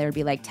to, and there'd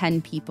be like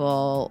 10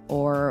 people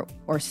or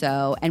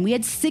so. And we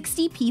had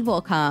 60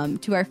 people come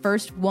to our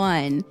first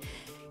one.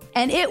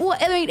 And it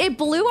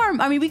blew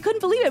we couldn't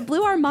believe it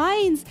blew our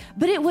minds,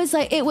 but it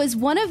was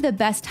one of the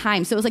best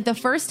times. So it was like the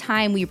first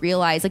time we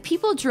realized like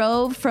people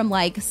drove from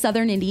like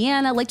Southern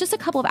Indiana, like just a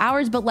couple of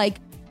hours, but like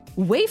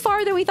way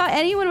farther than we thought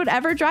anyone would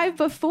ever drive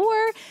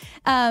before.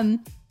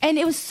 And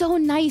it was so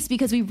nice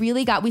because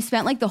we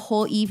spent like the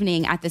whole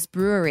evening at this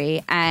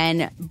brewery,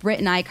 and Britt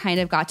and I kind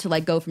of got to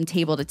like go from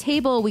table to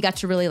table. We got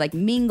to really like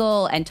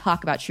mingle and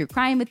talk about true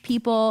crime with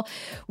people,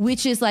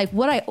 which is like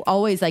what I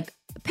always like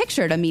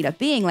pictured a meetup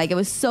being. Like it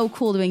was so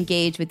cool to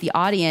engage with the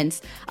audience.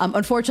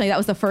 Unfortunately, that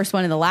was the first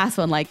one and the last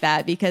one like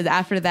that, because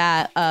after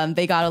that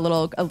they got a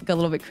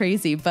little bit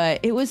crazy,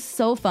 but it was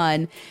so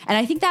fun. And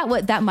I think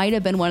that might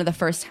have been one of the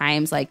first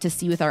times like to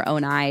see with our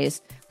own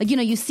eyes. Like,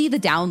 you see the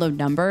download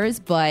numbers,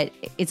 but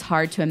it's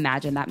hard to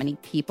imagine that many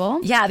people.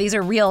 Yeah, these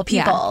are real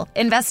people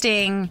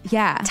investing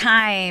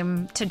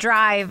time to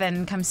drive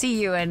and come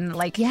see you and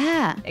like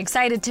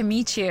excited to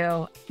meet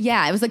you.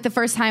 Yeah, it was like the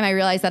first time I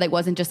realized that it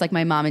wasn't just like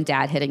my mom and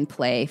dad hitting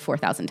play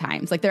 4,000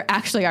 times. Like there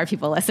actually are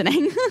people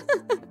listening.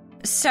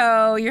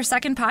 So your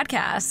second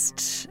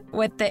podcast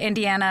with the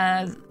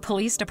Indiana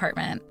Police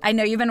Department. I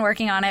know you've been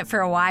working on it for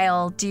a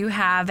while. Do you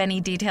have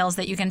any details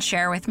that you can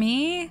share with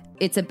me?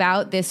 It's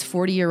about this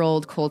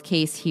 40-year-old cold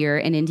case here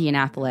in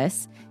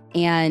Indianapolis.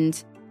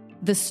 And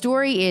the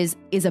story is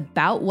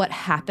about what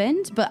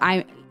happened, but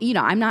I've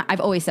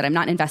always said I'm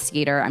not an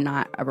investigator. I'm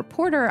not a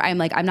reporter. I'm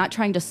not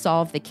trying to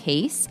solve the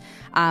case.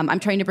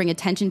 I'm trying to bring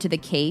attention to the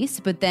case,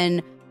 but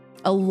then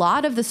a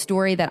lot of the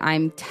story that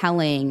I'm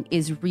telling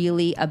is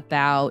really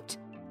about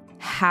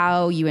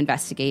how you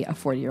investigate a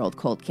 40-year-old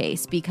cold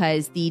case,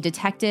 because the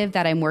detective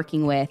that I'm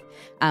working with,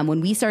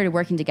 when we started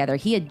working together,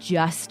 he had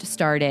just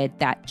started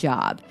that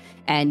job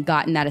and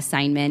gotten that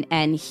assignment,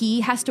 and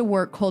he has to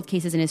work cold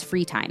cases in his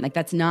free time. Like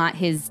that's not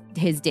his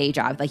day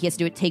job. Like he has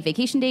to take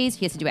vacation days.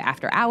 He has to do it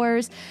after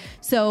hours.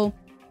 So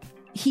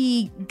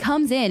he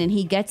comes in and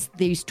he gets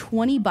these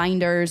 20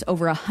 binders,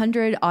 over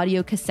 100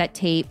 audio cassette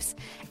tapes.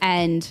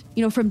 And,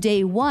 from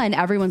day one,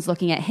 everyone's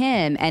looking at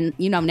him and,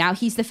 now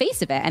he's the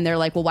face of it. And they're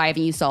like, well, why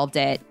haven't you solved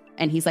it?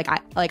 And he's like,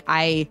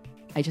 I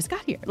I just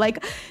got here.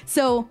 Like,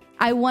 so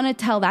I want to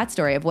tell that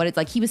story of what it's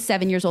like. He was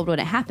 7 years old when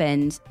it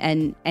happened.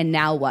 And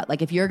now what?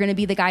 Like, if you're going to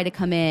be the guy to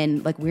come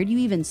in, like, where do you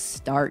even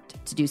start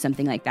to do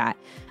something like that?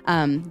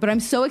 But I'm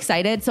so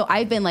excited. So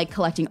I've been like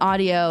collecting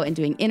audio and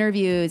doing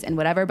interviews and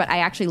whatever. But I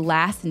actually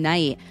last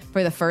night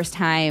for the first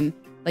time,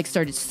 like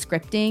started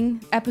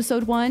scripting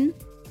episode 1.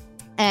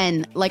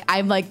 And like,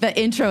 I'm like, the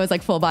intro is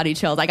like full body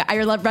chills. Like I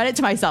read it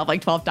to myself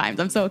like 12 times.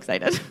 I'm so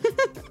excited.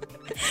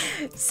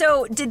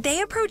 So did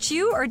they approach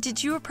you or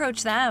did you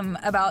approach them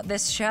about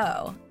this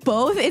show?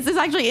 Both. It's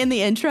actually in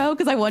the intro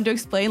because I wanted to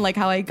explain like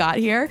how I got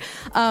here.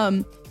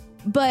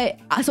 But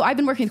so I've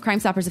been working with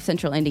Crime Stoppers of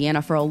Central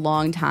Indiana for a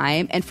long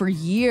time. And for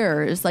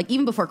years, like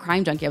even before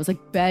Crime Junkie, I was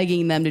like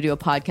begging them to do a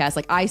podcast.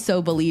 Like I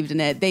so believed in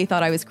it. They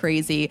thought I was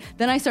crazy.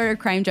 Then I started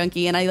Crime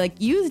Junkie and I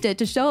like used it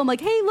to show them like,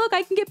 hey, look,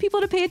 I can get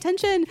people to pay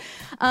attention.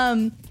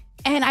 And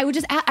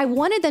I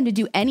wanted them to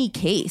do any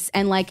case.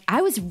 And like,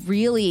 I was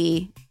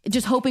really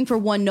just hoping for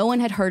one no one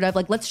had heard of.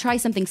 Like, let's try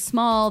something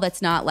small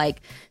that's not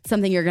like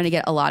something you're going to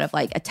get a lot of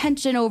like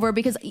attention over,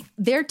 because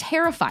they're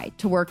terrified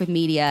to work with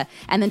media.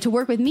 And then to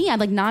work with me on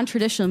like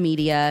non-traditional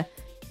media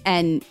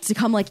and to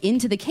come like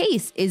into the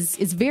case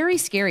is very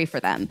scary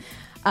for them.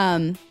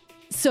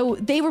 So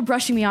they were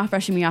brushing me off.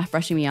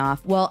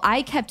 Well,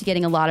 I kept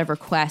getting a lot of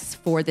requests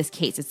for this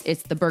case.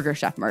 It's the Burger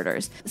Chef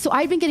murders. So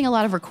I'd been getting a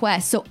lot of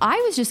requests. So I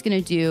was just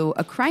going to do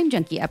a Crime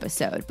Junkie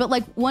episode. But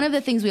like one of the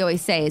things we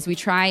always say is we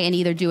try and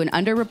either do an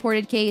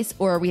underreported case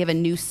or we have a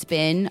new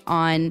spin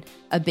on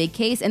a big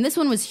case. And this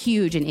one was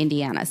huge in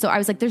Indiana. So I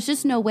was like, there's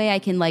just no way I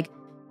can like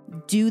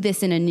do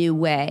this in a new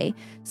way.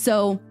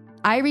 So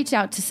I reached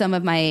out to some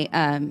of my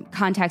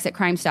contacts at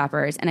Crime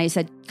Stoppers and I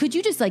said, could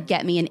you just like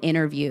get me an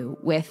interview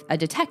with a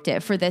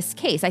detective for this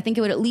case? I think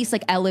it would at least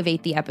like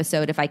elevate the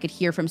episode if I could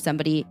hear from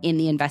somebody in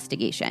the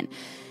investigation.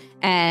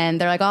 And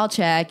they're like, I'll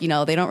check, you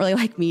know, they don't really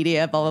like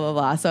media, blah, blah, blah,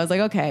 blah. So I was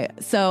like, okay.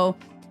 So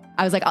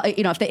I was like,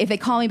 you know, if they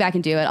call me back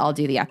and do it, I'll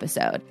do the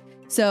episode.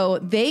 So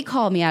they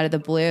called me out of the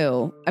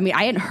blue. I mean,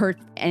 I hadn't heard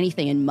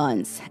anything in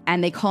months.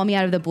 And they call me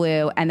out of the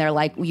blue and they're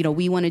like, you know,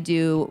 we want to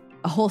do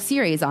a whole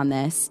series on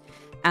this.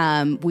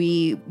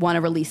 We want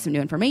to release some new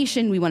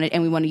information. We want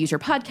to use your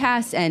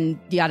podcast and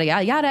yada,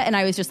 yada, yada. And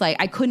I was just like,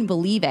 I couldn't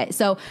believe it.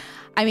 So,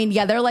 I mean,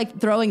 yeah, they're like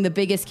throwing the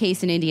biggest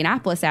case in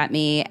Indianapolis at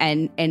me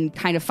and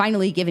kind of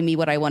finally giving me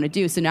what I want to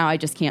do. So now I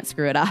just can't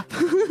screw it up.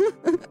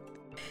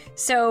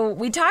 So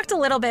we talked a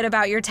little bit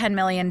about your 10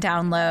 million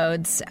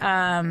downloads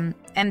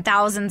and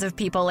thousands of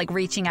people like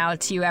reaching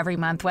out to you every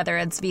month, whether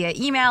it's via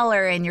email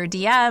or in your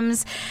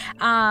DMs.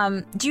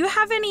 Do you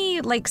have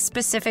any like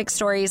specific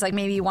stories, like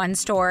maybe one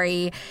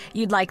story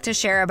you'd like to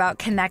share about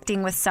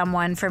connecting with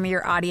someone from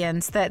your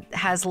audience that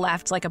has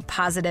left like a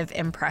positive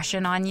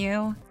impression on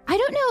you? I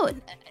don't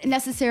know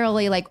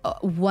necessarily like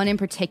one in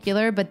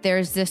particular, but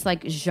there's this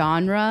like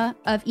genre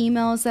of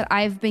emails that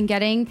I've been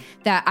getting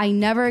that I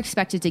never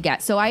expected to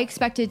get. So I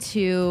expected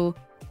to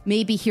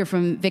maybe hear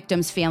from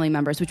victims' family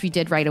members, which we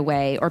did right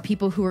away, or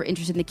people who were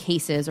interested in the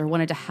cases or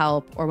wanted to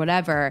help or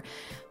whatever.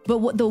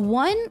 But the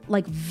one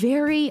like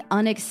very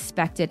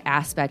unexpected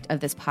aspect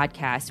of this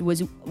podcast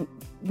was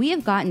we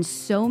have gotten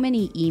so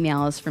many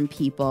emails from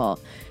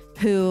people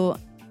who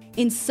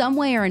in some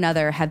way or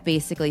another have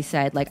basically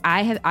said like,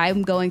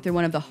 I'm going through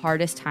one of the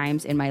hardest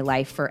times in my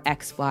life for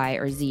X, Y,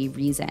 or Z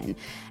reason.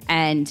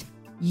 And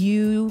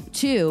you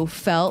too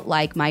felt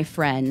like my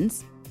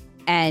friends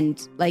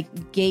and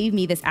like gave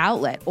me this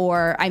outlet.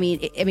 Or, I mean,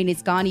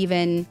 it's gone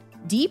even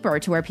deeper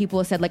to where people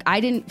have said like,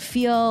 I didn't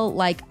feel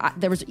like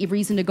there was a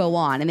reason to go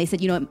on. And they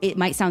said, you know, it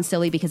might sound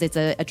silly because it's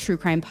a true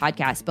crime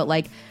podcast, but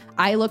like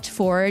I looked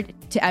forward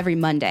to every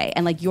Monday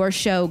and like your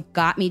show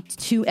got me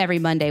to every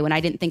Monday when I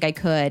didn't think I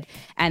could.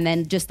 And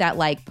then just that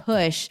like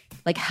push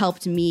like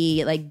helped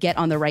me like get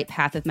on the right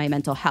path with my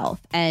mental health.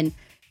 And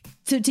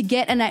so to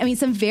get, and I mean,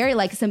 some very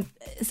like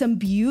some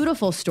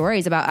beautiful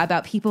stories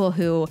about people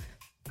who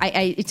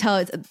I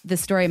tell the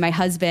story. My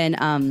husband,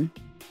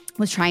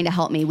 was trying to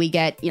help me. We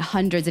get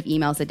hundreds of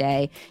emails a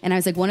day. And I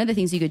was like, one of the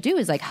things you could do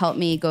is like help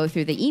me go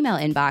through the email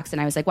inbox.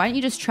 And I was like, why don't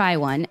you just try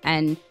one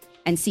and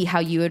see how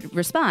you would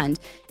respond?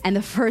 And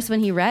the first one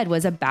he read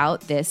was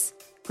about this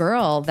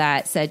girl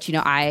that said, you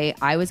know,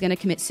 I was going to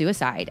commit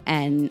suicide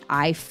and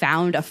I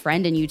found a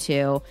friend in you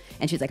two.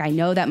 And she's like, I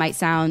know that might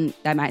sound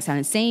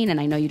insane. And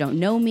I know you don't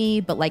know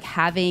me, but like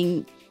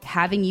having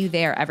you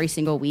there every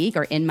single week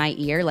or in my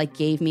ear, like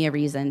gave me a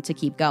reason to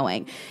keep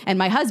going. And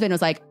my husband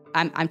was like,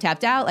 I'm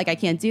tapped out. Like I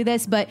can't do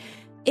this, but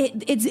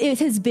it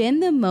has been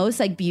the most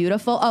like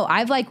beautiful. Oh,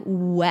 I've like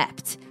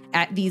wept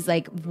at these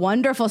like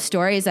wonderful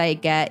stories I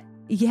get.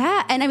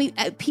 Yeah. And I mean,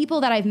 people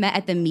that I've met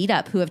at the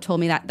meetup who have told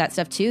me that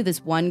stuff too.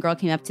 This one girl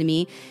came up to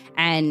me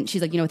and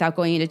she's like, you know, without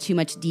going into too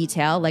much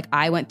detail, like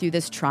I went through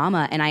this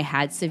trauma and I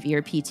had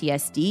severe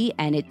PTSD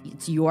and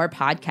it's your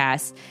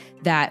podcast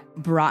that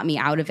brought me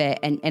out of it.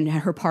 And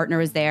her partner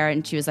was there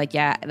and she was like,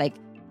 yeah, like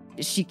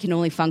she can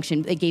only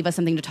function. It gave us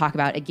something to talk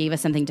about. It gave us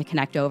something to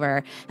connect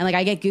over. And like,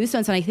 I get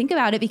goosebumps when I think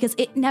about it because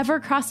it never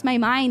crossed my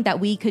mind that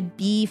we could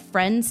be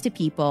friends to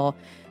people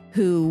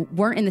who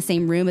weren't in the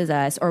same room as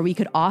us, or we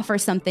could offer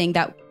something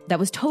that that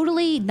was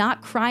totally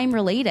not crime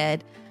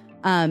related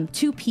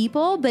to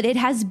people, but it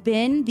has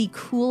been the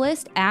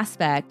coolest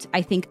aspect,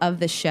 I think, of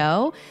the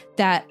show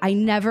that I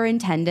never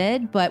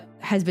intended, but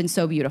has been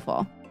so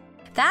beautiful.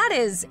 That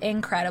is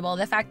incredible.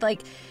 The fact,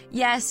 like,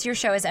 yes, your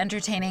show is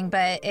entertaining,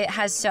 but it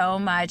has so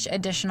much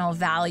additional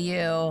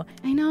value.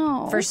 I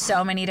know. For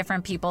so many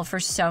different people, for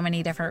so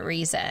many different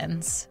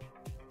reasons.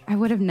 I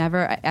would have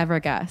never, ever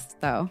guessed,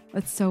 though.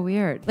 That's so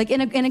weird. Like,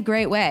 in a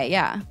great way,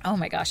 yeah. Oh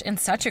my gosh, in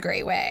such a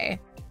great way.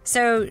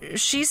 So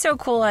She's So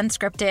Cool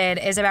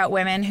Unscripted is about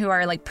women who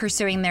are, like,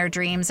 pursuing their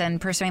dreams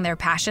and pursuing their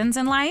passions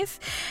in life.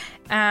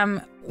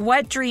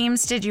 What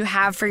dreams did you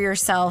have for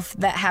yourself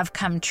that have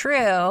come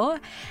true?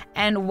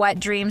 And what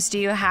dreams do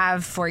you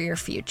have for your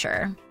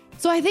future?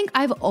 So I think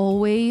I've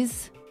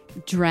always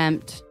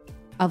dreamt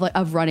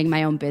of running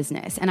my own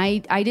business. And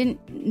it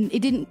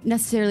didn't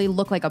necessarily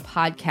look like a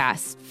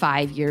podcast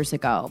 5 years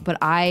ago, but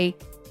I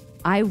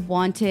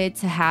wanted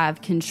to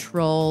have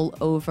control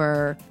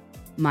over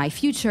my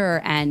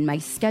future and my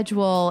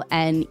schedule.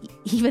 And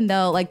even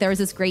though, like, there was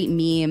this great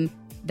meme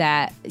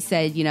that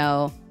said, you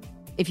know,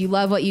 if you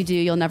love what you do,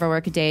 you'll never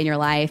work a day in your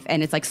life.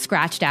 And it's like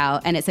scratched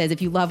out. And it says,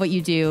 if you love what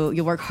you do,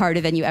 you'll work harder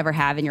than you ever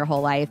have in your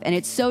whole life. And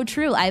it's so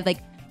true.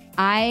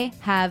 I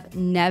have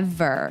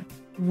never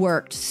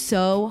worked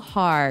so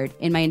hard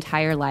in my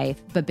entire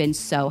life, but been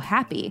so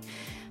happy.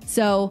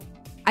 So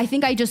I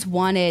think I just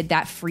wanted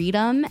that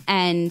freedom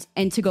and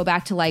to go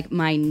back to, like,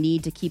 my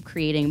need to keep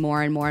creating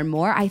more and more and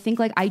more. I think,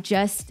 like, I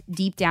just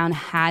deep down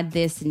had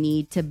this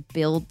need to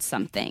build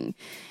something.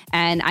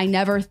 And I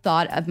never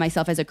thought of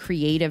myself as a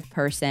creative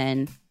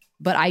person,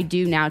 but I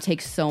do now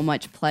take so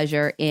much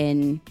pleasure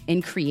in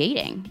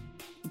creating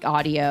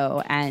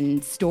audio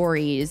and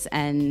stories.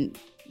 And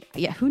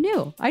yeah, who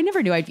knew? I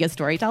never knew I'd be a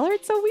storyteller.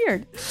 It's so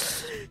weird.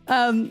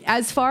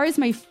 As far as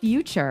my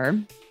future,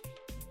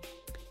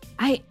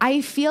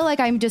 I feel like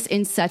I'm just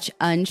in such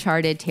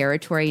uncharted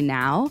territory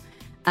now.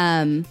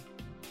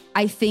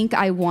 I think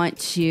I want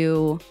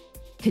to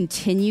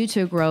continue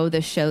to grow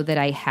the show that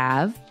I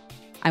have.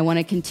 I want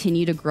to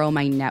continue to grow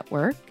my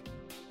network.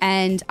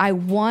 And I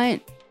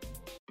want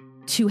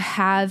to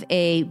have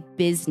a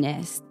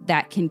business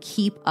that can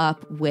keep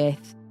up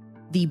with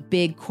the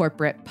big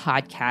corporate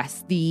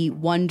podcasts, the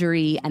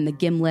Wondery and the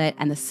Gimlet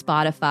and the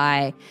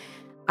Spotify.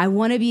 I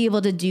want to be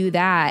able to do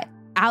that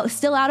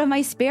still out of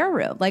my spare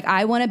room. Like,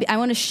 I want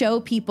to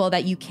show people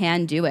that you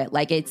can do it.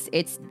 Like, it's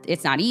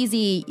not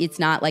easy. It's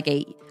not like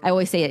I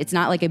always say it's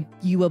not like a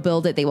you will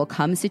build it, they will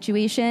come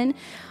situation.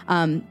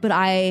 But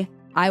I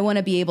want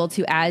to be able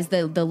to, as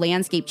the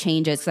landscape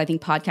changes, because I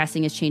think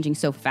podcasting is changing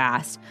so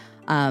fast.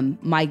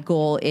 My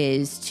goal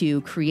is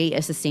to create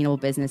a sustainable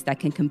business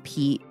that can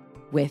compete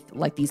with,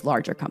 like, these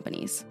larger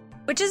companies.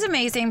 Which is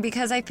amazing,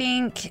 because I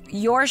think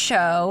your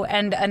show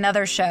and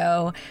another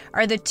show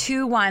are the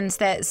two ones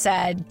that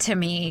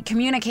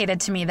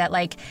communicated to me that,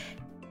 like,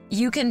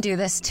 you can do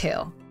this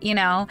too. You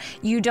know,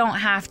 you don't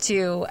have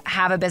to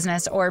have a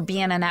business or be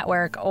in a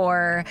network,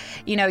 or,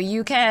 you know,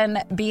 you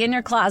can be in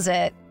your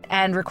closet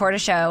and record a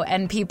show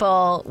and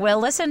people will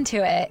listen to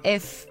it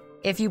if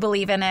you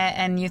believe in it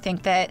and you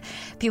think that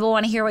people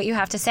want to hear what you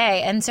have to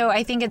say. And so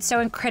I think it's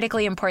so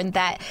critically important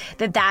that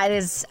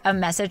is a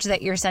message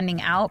that you're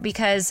sending out,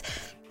 because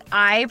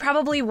I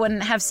probably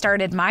wouldn't have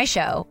started my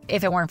show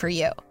if it weren't for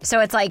you. So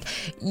it's like,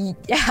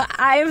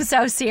 I'm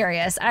so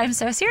serious.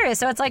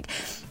 So it's like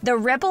the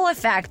ripple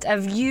effect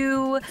of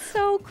you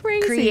so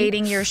crazy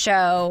creating your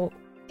show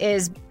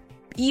is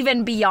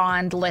even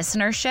beyond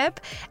listenership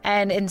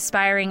and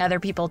inspiring other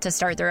people to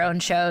start their own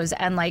shows,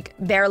 and, like,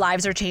 their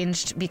lives are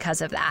changed because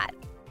of that.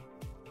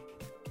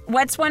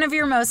 What's one of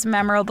your most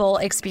memorable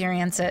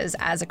experiences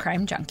as a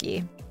crime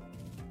junkie?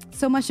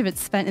 So much of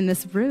it's spent in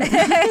this room.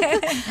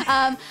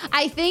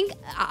 I think,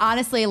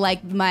 honestly,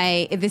 like,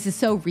 this is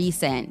so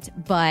recent,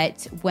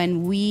 but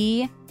when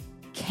we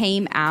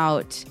came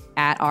out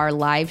at our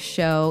live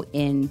show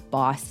in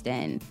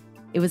Boston,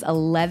 it was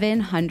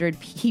 1,100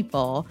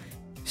 people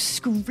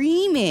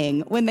screaming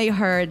when they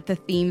heard the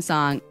theme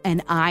song,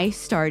 and I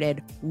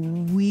started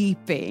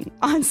weeping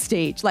on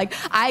stage. Like,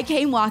 I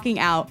came walking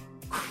out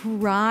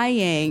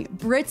crying,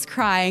 Brit's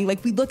crying,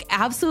 like, we look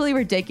absolutely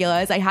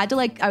ridiculous. I was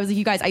like,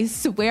 you guys, I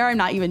swear I'm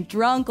not even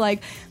drunk.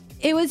 Like,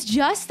 it was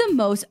just the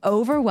most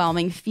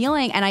overwhelming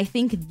feeling. And I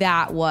think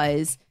that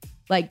was,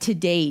 like, to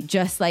date,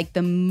 just, like,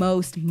 the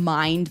most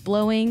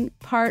mind-blowing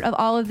part of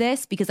all of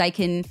this, because I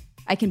can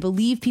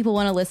believe people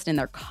want to listen in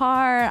their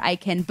car.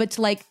 But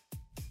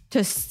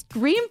to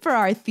scream for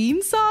our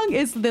theme song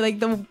is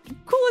the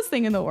coolest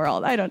thing in the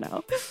world. I don't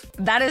know.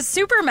 That is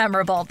super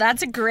memorable.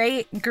 That's a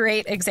great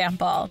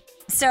example.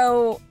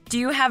 So, do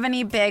you have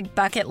any big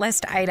bucket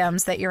list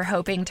items that you're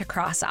hoping to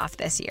cross off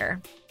this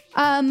year?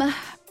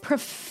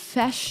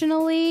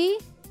 Professionally,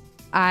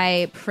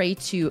 I pray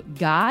to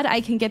God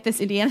I can get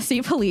this Indiana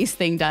State Police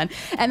thing done.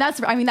 And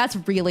that's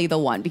really the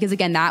one, because,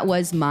 again, that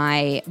was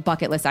my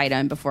bucket list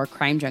item before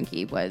Crime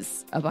Junkie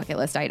was a bucket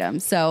list item.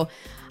 So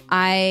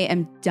I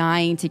am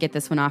dying to get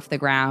this one off the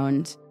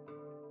ground.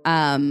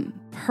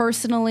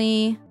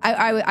 Personally,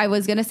 I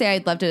was going to say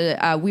I'd love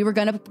to, we were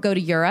going to go to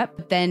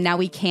Europe, then now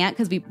we can't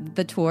because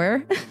the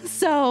tour.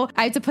 So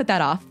I had to put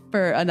that off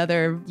for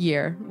another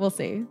year. We'll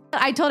see.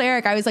 I told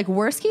Eric, I was like,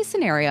 worst case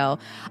scenario,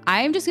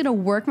 I'm just going to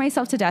work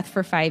myself to death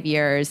for 5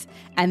 years.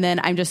 And then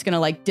I'm just going to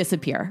like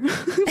disappear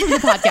from the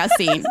podcast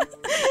scene.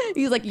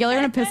 He's like, you're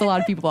going to piss a lot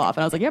of people off.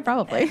 And I was like, yeah,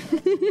 probably.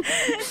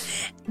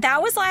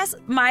 That was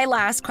my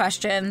last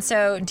question.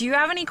 So do you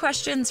have any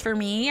questions for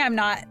me? I'm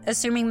not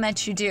assuming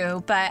that you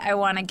do, but I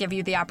want to give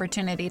you the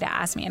opportunity to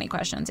ask me any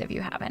questions if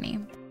you have any.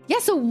 Yeah.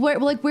 So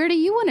where do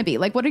you want to be?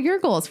 Like, what are your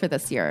goals for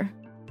this year?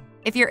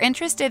 If you're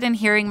interested in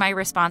hearing my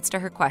response to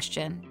her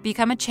question,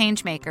 become a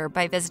changemaker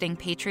by visiting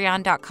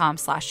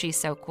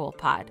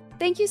patreon.com/she'ssocoolpod.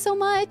 Thank you so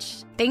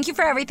much. Thank you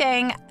for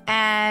everything,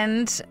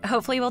 and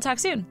hopefully we'll talk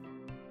soon.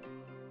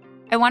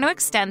 I want to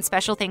extend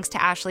special thanks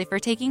to Ashley for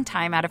taking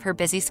time out of her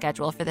busy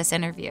schedule for this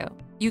interview.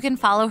 You can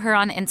follow her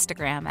on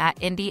Instagram at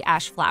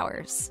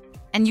IndieAshFlowers,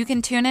 and you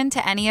can tune in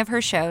to any of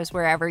her shows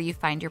wherever you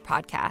find your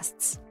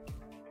podcasts.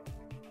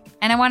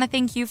 And I want to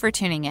thank you for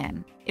tuning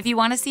in. If you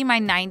want to see my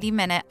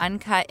 90-minute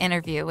uncut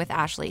interview with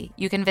Ashley,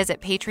 you can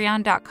visit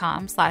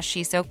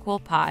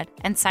patreon.com/she'ssocoolpod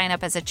and sign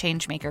up as a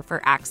changemaker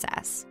for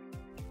access.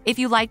 If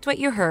you liked what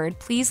you heard,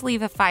 please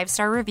leave a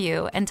 5-star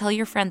review and tell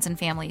your friends and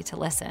family to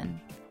listen.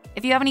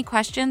 If you have any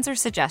questions or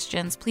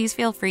suggestions, please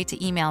feel free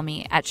to email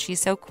me at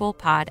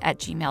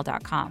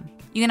she'ssocoolpod@gmail.com.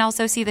 You can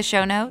also see the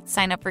show notes,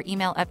 sign up for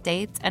email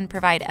updates, and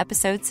provide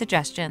episode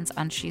suggestions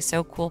on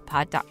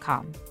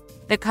she'ssocoolpod.com.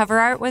 The cover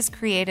art was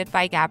created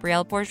by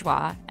Gabrielle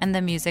Bourgeois, and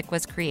the music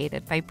was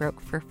created by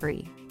Broke for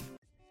Free.